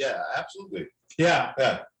later. Yeah, absolutely. Yeah.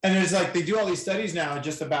 Yeah. And there's like, they do all these studies now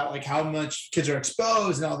just about like how much kids are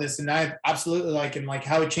exposed and all this. And I absolutely like, and like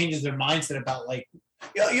how it changes their mindset about like,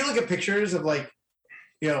 you know, you look at pictures of like,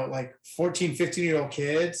 you know, like 14, 15-year-old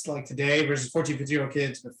kids like today versus 14, 15-year-old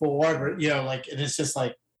kids before, but you know, like, and it's just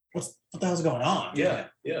like, what the hell's going on? Yeah,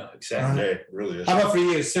 exactly. Yeah, it really is. How about for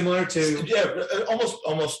you? Similar to, Yeah,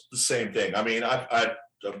 almost the same thing. I mean,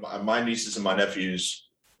 my nieces and my nephews,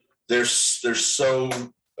 they're so,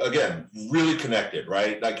 again, really connected,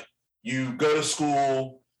 right? Like you go to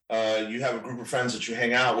school, you have a group of friends that you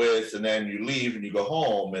hang out with, and then you leave and you go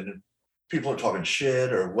home, and people are talking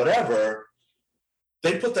shit or whatever.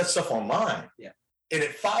 They put that stuff online, Yeah. and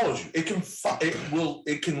it follows you.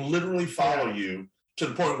 It can literally follow you to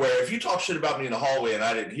the point where if you talk shit about me in the hallway and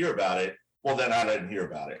I didn't hear about it, well, then I didn't hear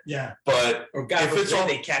about it. yeah. But Or God if it's forbid on,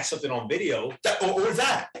 they catch something on video. or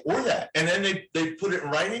that, and then they put it in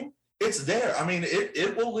writing, it's there. I mean,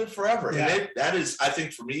 it will live forever. Yeah. And that is, I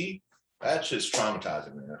think for me, that's just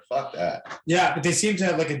traumatizing, man. Fuck that. Yeah. But they seem to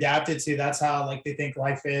have like adapted to, that's how like they think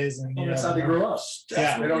life is. And you That's know, how they grew up.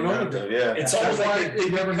 Yeah. They don't know any different. Yeah. It's That's almost why like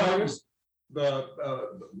you ever noticed the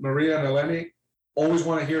Maria and Eleni always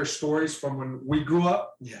want to hear stories from when we grew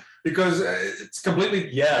up. Yeah. Because it's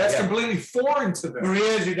completely completely foreign to them. Maria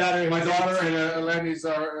is your daughter. My daughter and Eleni's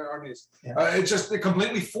our niece. Yeah. It's just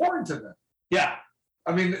completely foreign to them. Yeah.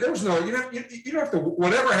 I mean, there was no, you don't have to,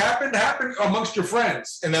 whatever happened amongst your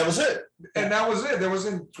friends. And that was it. And that was it. There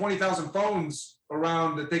wasn't 20,000 phones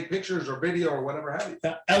around to take pictures or video or whatever have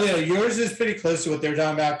you. Elio, yours is pretty close to what they're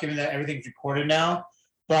talking about, given that everything's recorded now.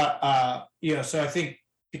 But you know, so I think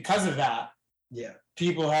because of that, Yeah.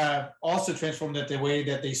 people have also transformed the way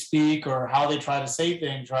that they speak or how they try to say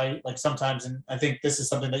things, right? Like sometimes, and I think this is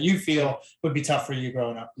something that you feel would be tough for you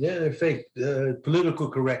growing up. Yeah, they're fake. Political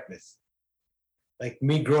correctness. Like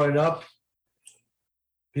me growing up,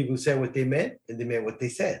 people said what they meant and they meant what they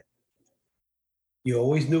said. You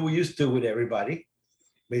always knew where you stood with everybody.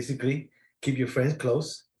 Basically, keep your friends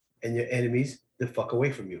close and your enemies the fuck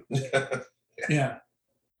away from you. Yeah.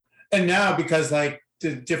 And now, because like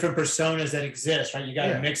the different personas that exist, right? You got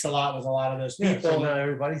to Yeah. mix a lot with a lot of those Yeah, people. so now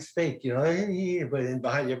everybody's fake, you know, but then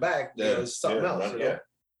behind your back, you know, it's something else. You know?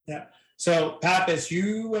 Yeah. So, Pappas,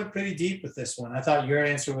 you went pretty deep with this one. I thought your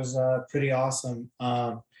answer was pretty awesome.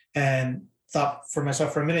 And thought for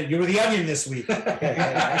myself for a minute, you were the onion this week. Hey,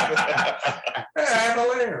 I have a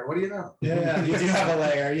layer. What do you know? Yeah, you do have a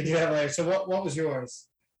layer. You do have a layer. So, what was yours?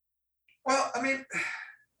 Well, I mean,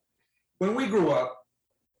 when we grew up,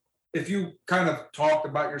 if you kind of talked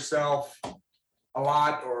about yourself a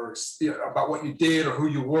lot or about what you did or who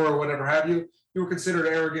you were or whatever have you, you were considered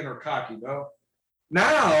arrogant or cocky, no?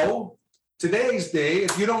 Now, today's day,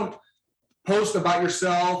 if you don't post about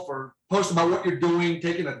yourself or post about what you're doing,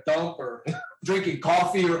 taking a dump or drinking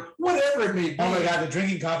coffee or whatever it may be. Oh my God, the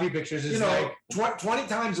drinking coffee pictures is you know, 20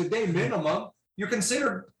 times a day minimum, you're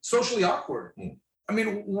considered socially awkward. I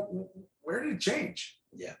mean, where did it change?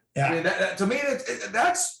 Yeah. I mean, to me,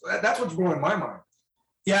 that's what's blowing my mind.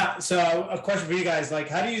 Yeah. So a question for you guys, like,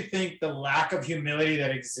 how do you think the lack of humility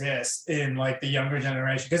that exists in like the younger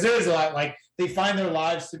generation? Because there is a lot, like they find their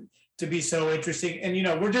lives to be so interesting. And, you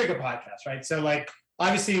know, we're doing a podcast, right? So like,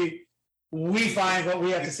 obviously we find what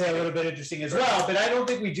we have to say a little bit interesting as well, but I don't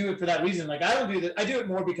think we do it for that reason. Like, I don't do that. I do it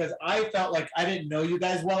more because I felt like I didn't know you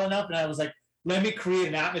guys well enough. And I was like, let me create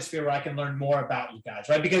an atmosphere where I can learn more about you guys,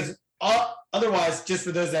 right? Because otherwise, just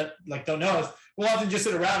for those that like don't know us, we'll often just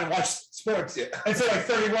sit around and watch sports and say like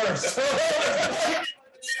 30 words.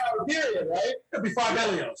 Period, right? It'd be 5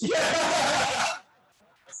 Elios. Yeah.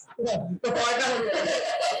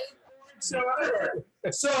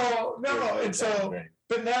 So no, and so,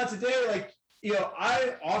 but now today, like, you know,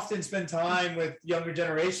 I often spend time with younger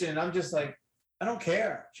generation, and I'm just like, I don't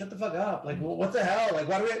care. Shut the fuck up. Like, well, what the hell? Like,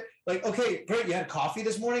 why do we, like, okay, great, you had coffee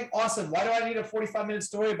this morning? Awesome. Why do I need a 45-minute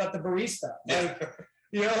story about the barista? Like,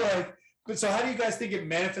 you know, like, but so how do you guys think it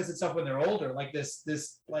manifests itself when they're older? Like this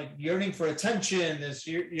like yearning for attention, this,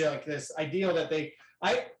 you know, like this ideal that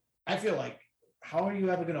I feel like, how are you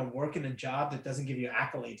ever going to work in a job that doesn't give you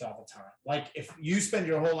accolades all the time? Like, if you spend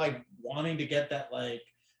your whole life wanting to get that, like,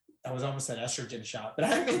 I was almost an estrogen shot, but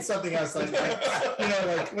I mean something else, like, you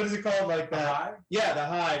know, like, what is it called? Like the high? Yeah, the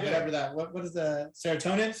high, whatever that, what is the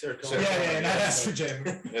serotonin? Serotonin. Yeah, not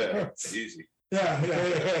estrogen. Yeah, easy. Yeah.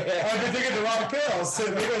 I've been taking the wrong pills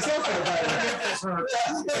to make myself feel better.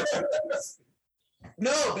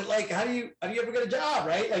 No, but like, how do you ever get a job,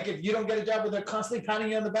 right? Like, if you don't get a job where they're constantly patting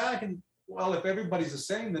you on the back, and Well, if everybody's the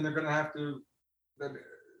same, then they're gonna have to, then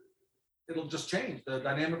it'll just change, the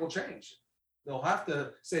dynamic will change. They'll have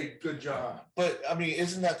to say, good job. But I mean,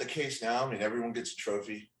 isn't that the case now? I mean, everyone gets a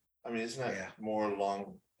trophy. I mean, isn't that more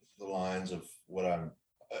along the lines of what I'm,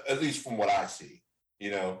 at least from what I see,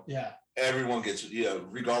 you know? yeah. Everyone gets, you know,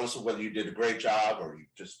 regardless of whether you did a great job or you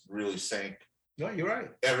just really sank, No, you're right.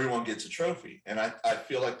 everyone gets a trophy. And I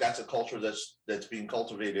feel like that's a culture that's being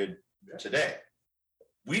cultivated today.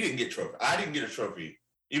 We didn't get trophy. I didn't get a trophy,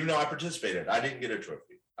 even though I participated. I didn't get a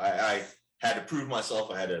trophy. I had to prove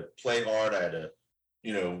myself. I had to play hard. I had to,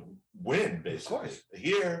 you know, win, basically.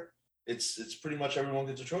 Here, it's pretty much everyone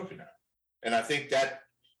gets a trophy now. And I think that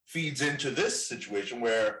feeds into this situation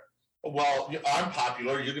where, well, I'm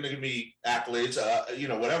popular, you're going to give me accolades, you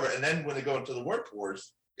know, whatever. And then when they go into the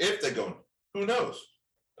workforce, if they go, who knows?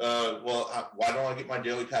 Why don't I get my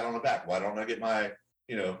daily pat on the back? Why don't I get my,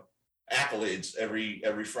 you know, accolades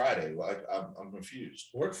every Friday? I'm confused.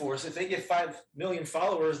 Workforce, if they get 5 million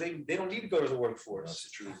followers, they don't need to go to the workforce. That's the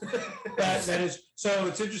truth. That is, so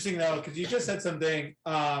it's interesting though, because you just said something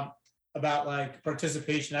about like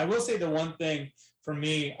participation. I will say the one thing for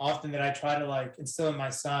me often that I try to like instill in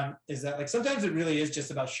my son is that like sometimes it really is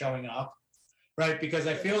just about showing up, right? Because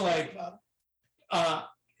I feel like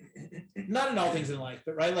not in all things in life,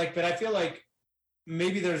 but right, like, but I feel like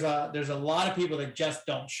maybe there's a lot of people that just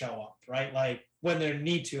don't show up, right? Like when they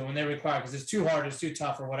need to, when they're required, because it's too hard, it's too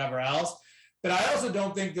tough, or whatever else. But I also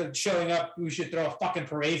don't think that showing up, we should throw a fucking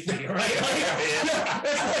parade for you, right? Like,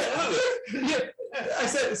 I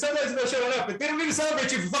said sometimes about showing up, but they don't need to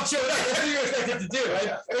celebrate you for fuck showing up. That's what you're expected to do,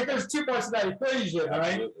 right? Like there's two parts of that equation,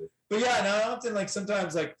 right? Absolutely. But yeah, no, often like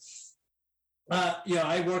sometimes like, you know,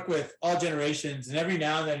 I work with all generations, and every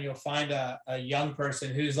now and then you'll find a young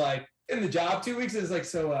person who's like in the job 2 weeks, and is like,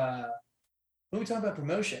 so what are we talking about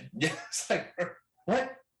promotion? Yeah. It's like,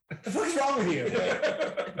 what? The fuck is wrong with you?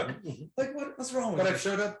 Like, what's wrong with But you? I've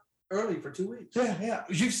showed up early for 2 weeks. Yeah.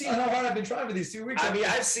 You've seen how hard I've been trying for these 2 weeks. I mean,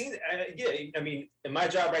 I've seen, I mean, in my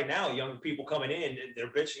job right now, young people coming in, and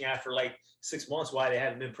they're bitching after like 6 months why they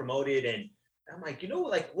haven't been promoted. And I'm like, you know,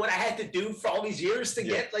 like what I had to do for all these years to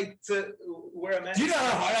get like to where I'm at. Do you know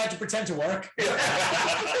how hard I had to pretend to work?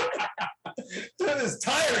 That is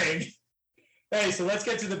tiring. Hey, so let's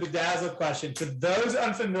get to the Bedazzled question. For those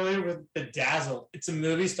unfamiliar with Bedazzled, it's a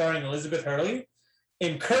movie starring Elizabeth Hurley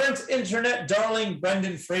and current internet darling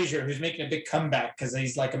Brendan Fraser, who's making a big comeback because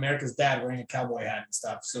he's like America's dad wearing a cowboy hat and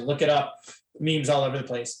stuff. So look it up. Memes all over the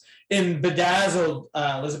place. In Bedazzled,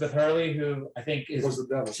 Elizabeth Hurley, who I think is Was the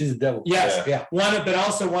devil. She's the devil. yes, Yeah. but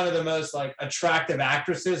also one of the most like attractive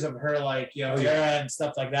actresses of her like, you know, era and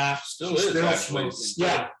stuff like that. Still is actually.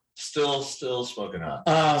 Yeah. Still smoking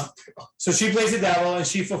hot. So she plays the devil, and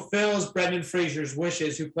she fulfills Brendan Fraser's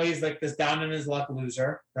wishes, who plays like this down in his luck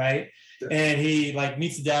loser, right? Yeah. And he like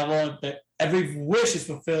meets the devil, but every wish is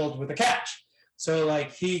fulfilled with a catch. So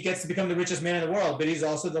like he gets to become the richest man in the world, but he's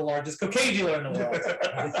also the largest cocaine dealer in the world.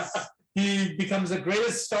 He becomes the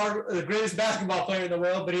greatest basketball player in the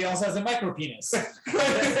world, but he also has a micro penis.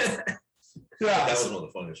 That was one of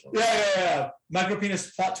the funniest ones. Yeah. Micro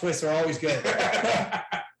penis plot twists are always good.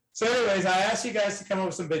 So anyways, I asked you guys to come up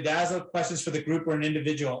with some Bedazzled questions for the group or an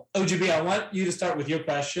individual. OGB, I want you to start with your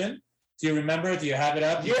question. Do you remember it? Do you have it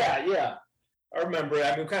up? Yeah. I remember it.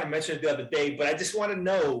 I mean, we kind of mentioned it the other day, but I just want to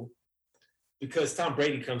know, because Tom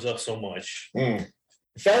Brady comes up so much.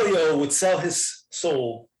 If Elio would sell his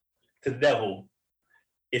soul to the devil,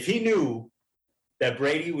 if he knew that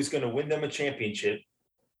Brady was going to win them a championship,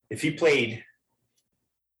 if he played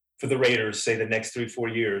for the Raiders, say the next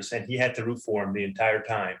 3-4 years, and he had to root for him the entire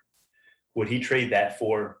time, would he trade that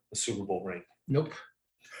for a Super Bowl ring? Nope.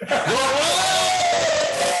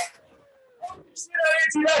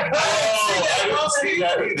 see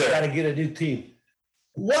that either. Gotta get a new team.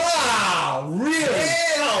 Wow, really?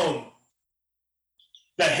 Damn.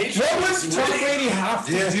 That What would Tom Brady have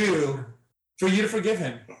to Yeah. do for you to forgive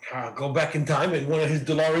him? Go back in time in one of his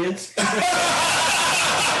DeLoreans.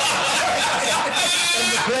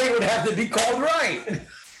 And the play would have to be called right.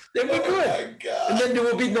 Then we're good. Oh my God. And then there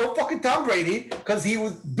will be no fucking Tom Brady because he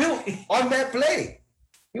was built on that play.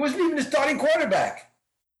 He wasn't even the starting quarterback.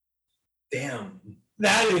 Damn.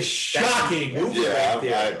 That is shocking.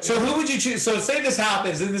 Yeah, So who would you choose? So say this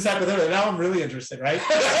happens, and this happened earlier. Now I'm really interested, right?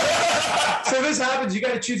 So this happens, you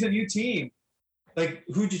got to choose a new team. Like,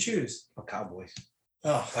 who'd you choose? Cowboys.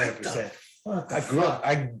 Oh, 100%. what the I grew up.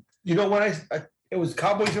 You know what? It was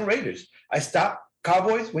Cowboys and Raiders. I stopped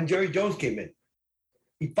Cowboys when Jerry Jones came in.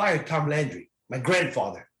 He fired Tom Landry, my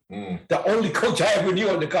grandfather, the only coach I ever knew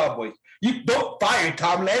on the Cowboys. You don't fire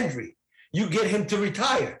Tom Landry. You get him to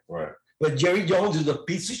retire. Right. But Jerry Jones is a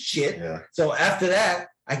piece of shit. Yeah. So after that,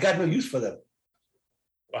 I got no use for them.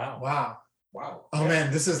 Wow. Wow. Wow. Oh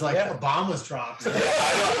man, this is like Yeah. Obama's dropped. Cowboys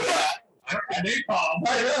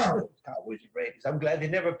and Raiders. I'm glad they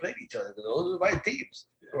never played each other. Those are my teams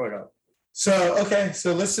growing up. So okay,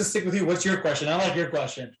 so let's just stick with you. What's your question? I like your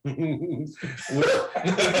question. Kind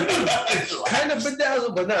of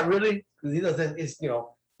bedazzled, but not really. Because he doesn't,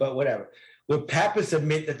 but whatever. Would Pappas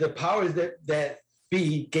admit that the powers that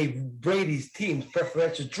be gave Brady's team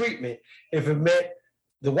preferential treatment if it meant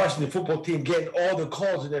the Washington football team getting all the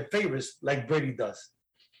calls in their favors like Brady does?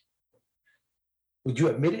 Would you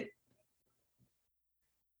admit it?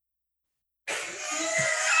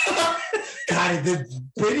 God, the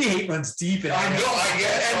Brady hate runs deep. In I know, I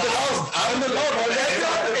guess. I'm the love.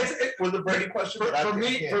 It was a Brady question. For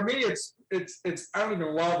me, it's I don't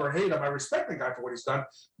even love or hate him. I respect the guy for what he's done,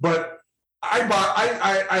 but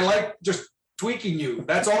I like just tweaking you.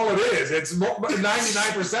 That's all it is. It's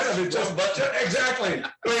 99% of it. Just exactly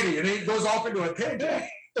Brady, and he goes off into a tangent.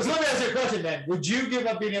 So let me ask you a question then. Would you give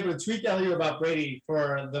up being able to tweak Elio about Brady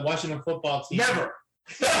for the Washington football team? Never.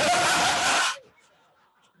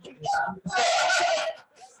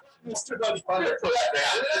 Mr. Bud's fun. That's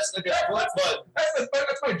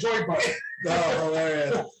my joy button. Oh,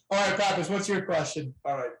 hilarious. All right, Pappas, what's your question?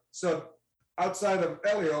 All right. So outside of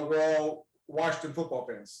Elio, we're all Washington football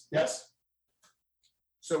fans. Yes.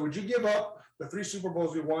 So would you give up the 3 Super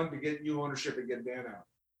Bowls we won to get new ownership and get Dan out?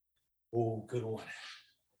 Oh, good one.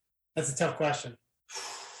 That's a tough question.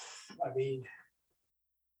 I mean,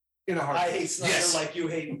 In a I heartbeat. hate Snyder Yes. like you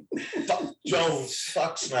hate Jones.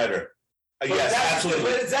 Fuck Snyder. Yes, absolutely.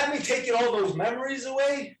 But does that mean taking all those memories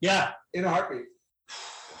away? Yeah. In a heartbeat.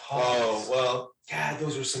 Oh, well. God,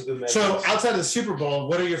 those were some good memories. So outside of the Super Bowl,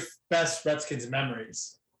 what are your best Redskins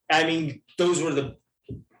memories? I mean, those were the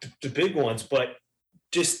big ones, but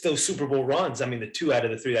just those Super Bowl runs. I mean, the 2 out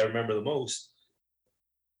of the 3 that I remember the most.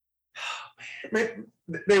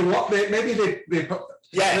 Maybe they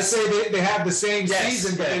Yes. let's say they have the same Yes,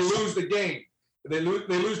 season, but yes. they lose the game. They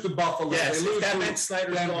lose to Buffalo. Yes, They if lose that to meant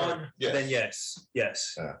Snyder's Denver. gone, Yes. then yes.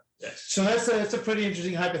 Yes. Yes. So that's a pretty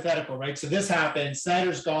interesting hypothetical, right? So this happens,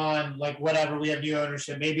 Snyder's gone, like whatever, we have new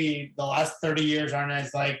ownership. Maybe the last 30 years aren't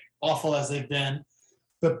as like awful as they've been,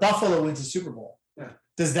 but Buffalo wins the Super Bowl. Yeah.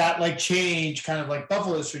 Does that like change kind of like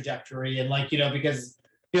Buffalo's trajectory? And like, because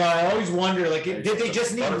I always wonder, like, did they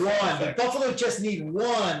just need one? Like, Buffalo just need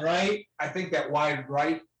one, right? I think that wide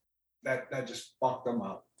right, that just fucked them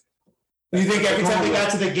up. You think every time they got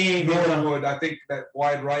to the game, they were- Norwood, I think that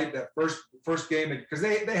wide right, that first game, because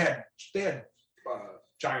they had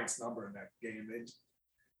Giants number in that game.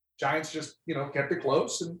 Giants just kept it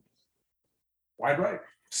close and wide right.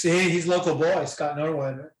 See, he's local boy, Scott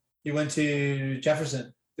Norwood. He went to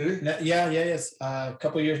Jefferson. Did he? Yes. A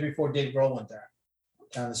couple of years before Dave Grohl went there,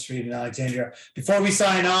 down the street in Alexandria. Before we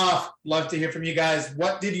sign off, love to hear from you guys.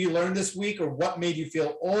 What did you learn this week, or what made you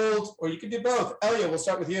feel old? Or you can do both. Elio, we'll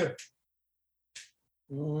start with you.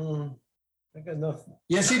 I got nothing.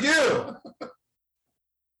 Yes, you do.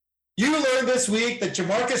 You learned this week that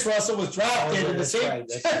Jamarcus Russell was drafted in the That's same.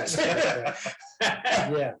 right, that's right.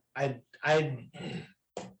 Yeah, I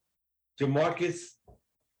Jamarcus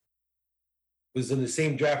was in the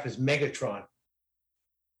same draft as Megatron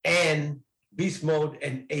and Beast Mode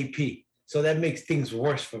and AP. So that makes things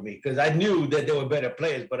worse for me because I knew that there were better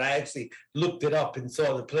players, but I actually looked it up and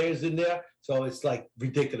saw the players in there. So it's like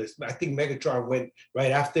ridiculous. I think Megatron went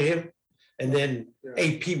right after him. And then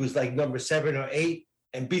AP was like number 7 or 8,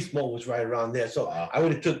 and Beast Mode was right around there. So I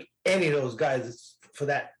would have took any of those guys for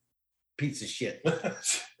that piece of shit.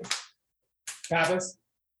 Pappas,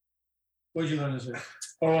 what did you learn this week?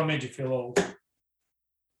 Or what made you feel old?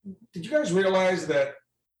 Did you guys realize that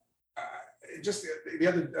just the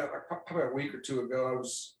other, probably a week or two ago, I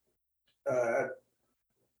was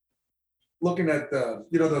looking at the,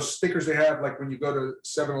 those stickers they have, like when you go to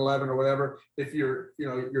 7-Eleven or whatever, if you're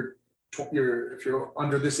if you're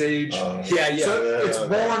under this age. Yeah. So it's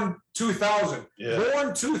born 2000. Yeah.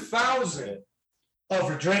 Born 2000. Oh,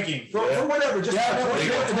 for drinking. For whatever, just Yeah,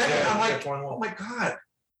 and then I'm like, 21. oh my God.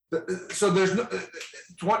 So there's no,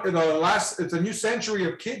 it's a new century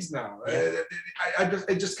of kids now.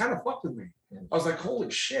 It just kind of fucked with me. I was like, holy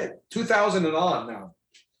shit, 2000 and on now.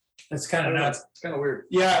 It's kind of nuts. It's kind of weird.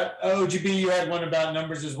 Yeah, OGB, you had one about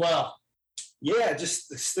numbers as well. Yeah,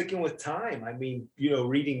 just sticking with time. I mean,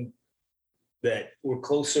 reading that we're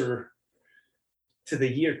closer to the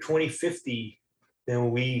year 2050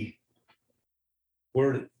 than we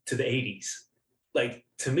were to the 80s. Like,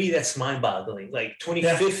 to me, that's mind-boggling. Like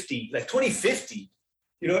 2050, like 2050,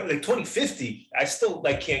 I still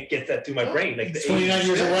can't get that through my brain. Like the 29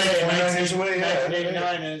 years away. 29 years away, yeah.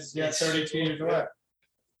 1989 is 32 years away.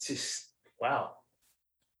 It's just, wow.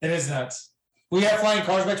 It is nuts. We have flying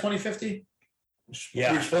cars by 2050?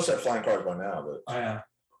 Yeah. We're supposed to have flying cars by now, but Oh, yeah.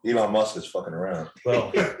 Elon Musk is fucking around.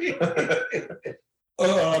 Well,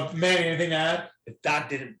 Manny, anything to add? if Doc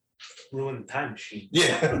didn't ruin the time machine.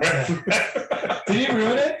 Yeah. Did he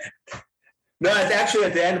ruin it? No, actually,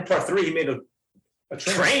 at the end of part 3, he made a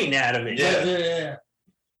train out of it. Yeah.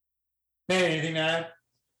 Manny, anything to add?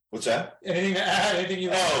 What's that? Anything to add? Anything you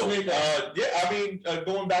want to tweet? Yeah. I mean,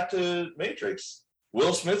 going back to Matrix,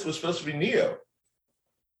 Will Smith was supposed to be Neo.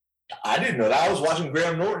 I didn't know that. I was watching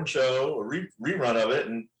Graham Norton show, a rerun of it,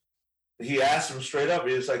 and he asked him straight up.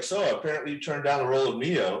 He was like, "So apparently you turned down the role of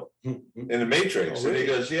Neo in the Matrix," and he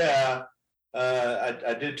goes, "Yeah,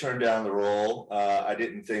 I did turn down the role. I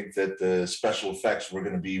didn't think that the special effects were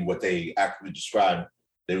going to be what they actually described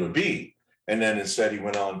they would be." And then instead he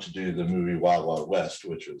went on to do the movie Wild Wild West,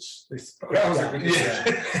 which was yeah. But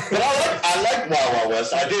I like Wild Wild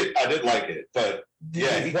West. I did like it, but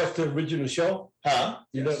Did you watch the original show? huh?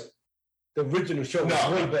 The original show was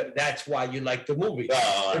No. way better. That's why you like the movie.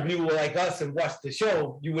 If you were like us and watched the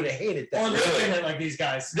show, you would have hated that. Or Really? looking at like these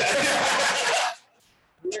guys. That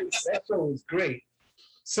show was great.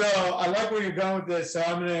 So I like where you're going with this. So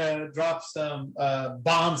I'm gonna drop some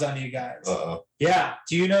bombs on you guys. Uh-oh. Yeah.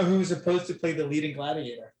 Do you know who's supposed to play the lead in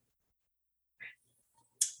Gladiator?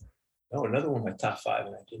 Oh, another one of my top 5,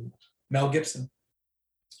 and I didn't. Mel Gibson.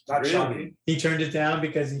 Not Really? shocking. He turned it down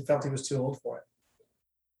because he felt he was too old for it.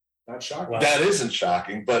 Not shocking. Wow. That isn't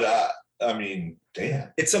shocking, but I mean,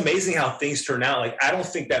 damn. It's amazing how things turn out. Like, I don't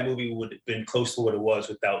think that movie would have been close to what it was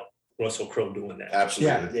without Russell Crowe doing that.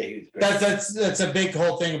 Absolutely. Yeah, he was great. That's a big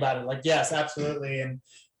whole thing about it. Like, yes, absolutely. And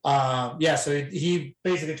so he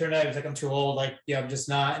basically turned out, he was like, I'm too old, like, I'm just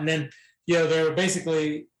not. And then, they were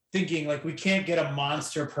basically thinking like, we can't get a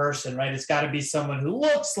monster person, right? It's got to be someone who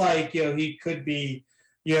looks like, he could be,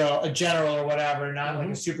 a general or whatever, not like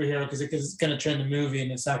a superhero, because it's going to turn the movie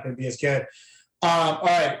and it's not going to be as good. All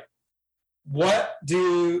right. What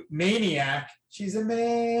do Maniac, she's a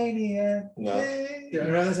maniac. No. You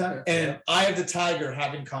remember this song? And Eye of the Tiger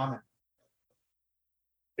have in common.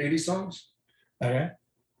 80 songs? Okay.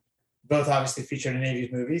 Both obviously featured in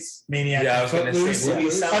 80s movies. Maniac. Yeah, I was going to Footloose. say movie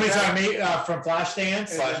soundtrack. From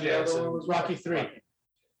Flashdance. And the other Flashdance one was Rocky 3.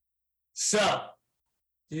 So,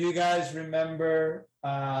 do you guys remember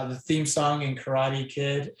the theme song in Karate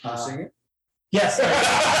Kid? Can you sing it? Yes.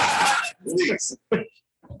 Please.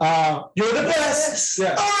 You're the best.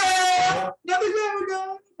 Yes. Oh, nothing's ever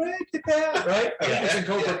gonna break the down. Right? I think it's in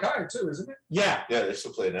Cobra Yeah. Kai too, isn't it? Yeah. Yeah, they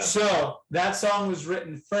still play it now. So that song was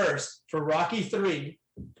written first for Rocky 3,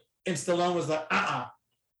 and Stallone was like, I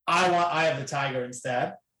want Eye of the Tiger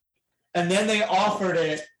instead. And then they offered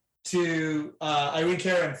it to Irene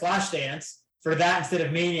Cara in Flashdance for that instead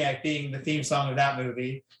of Maniac being the theme song of that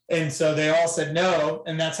movie. And so they all said no,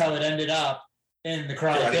 and that's how it ended up in the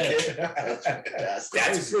Karate Kid.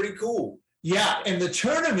 That's pretty cool. Yeah, and the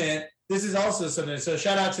tournament, this is also something. So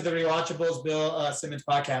shout out to the Rewatchables, Bill Simmons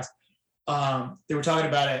podcast. They were talking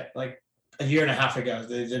about it like a year and a half ago.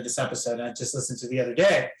 They did this episode, and I just listened to the other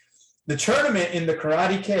day. The tournament in the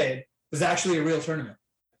Karate Kid was actually a real tournament.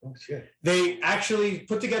 Oh, shit. They actually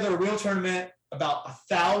put together a real tournament. About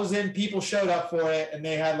 1,000 people showed up for it, and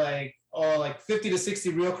they had like 50 to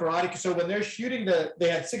 60 real karate. So when they're shooting they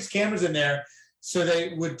had 6 cameras in there, so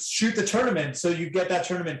they would shoot the tournament, so you get that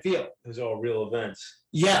tournament feel. Those are all real events.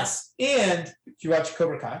 Yes, and you watch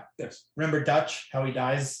Cobra Kai. Yes. Remember Dutch? How he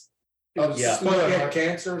dies? Oh, yeah. Spoiler, he had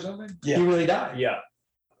cancer or something? Yeah. He really died. Yeah.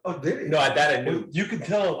 Oh, did he? No, that I knew. You could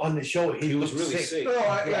tell on the show He was really sick. No,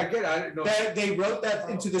 I get it. I didn't know. They wrote that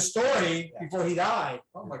into the story before he died.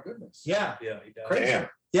 Oh my goodness. Yeah. Yeah, he died. Crazy. Damn.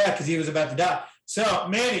 Yeah, because he was about to die. So,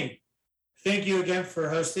 Manny, thank you again for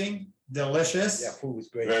hosting. Delicious. Yeah, food was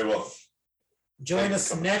great. Very well. Join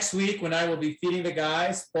us next week when I will be feeding the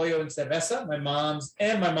guys pollo and cerveza, my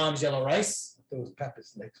mom's yellow rice. There was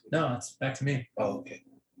peppers next week. No, it's back to me. Oh, okay. I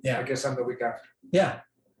Yeah, guess I'm the week after. yeah.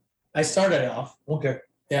 I started it off. Okay.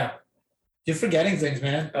 Yeah. You're forgetting things,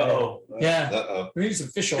 man. Oh, Yeah. Uh-oh. We need some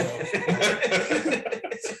fish oil.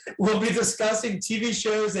 We'll be discussing TV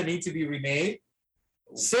shows that need to be remade.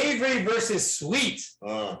 Savory versus sweet.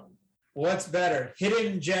 What's better?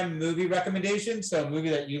 Hidden gem movie recommendation. So a movie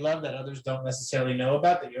that you love that others don't necessarily know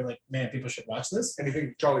about that you're like, man, people should watch this.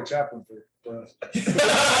 Anything Charlie Chaplin for us.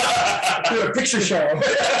 Do a picture show.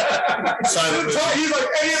 Silent movie. He's like,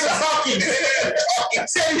 any of the talking.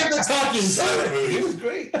 Any of the talking. Silent movie. It was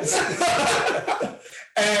great.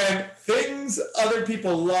 And things other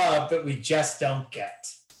people love, but we just don't get.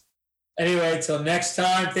 Anyway, till next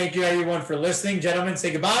time, thank you everyone for listening. Gentlemen,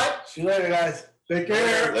 say goodbye. See you later, guys. Take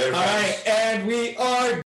care. Later, All right, and we are